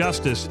name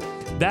Justice.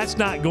 That's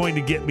not going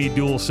to get me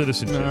dual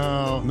citizenship.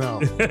 No.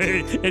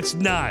 It's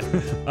not.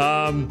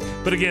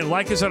 But again,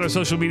 like us on our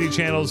social media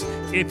channels.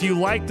 If you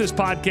like this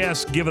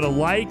podcast, give it a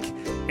like.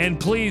 And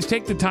please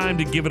take the time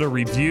to give it a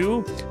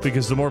review,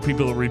 because the more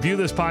people that review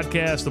this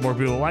podcast, the more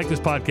people that like this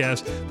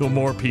podcast, the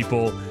more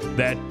people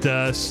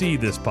that see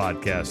this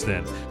podcast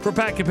then. For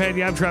Pat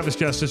Campagna, I'm Travis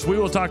Justice. We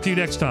will talk to you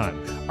next time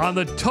on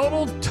the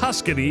Total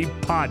Tuscany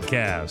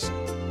podcast.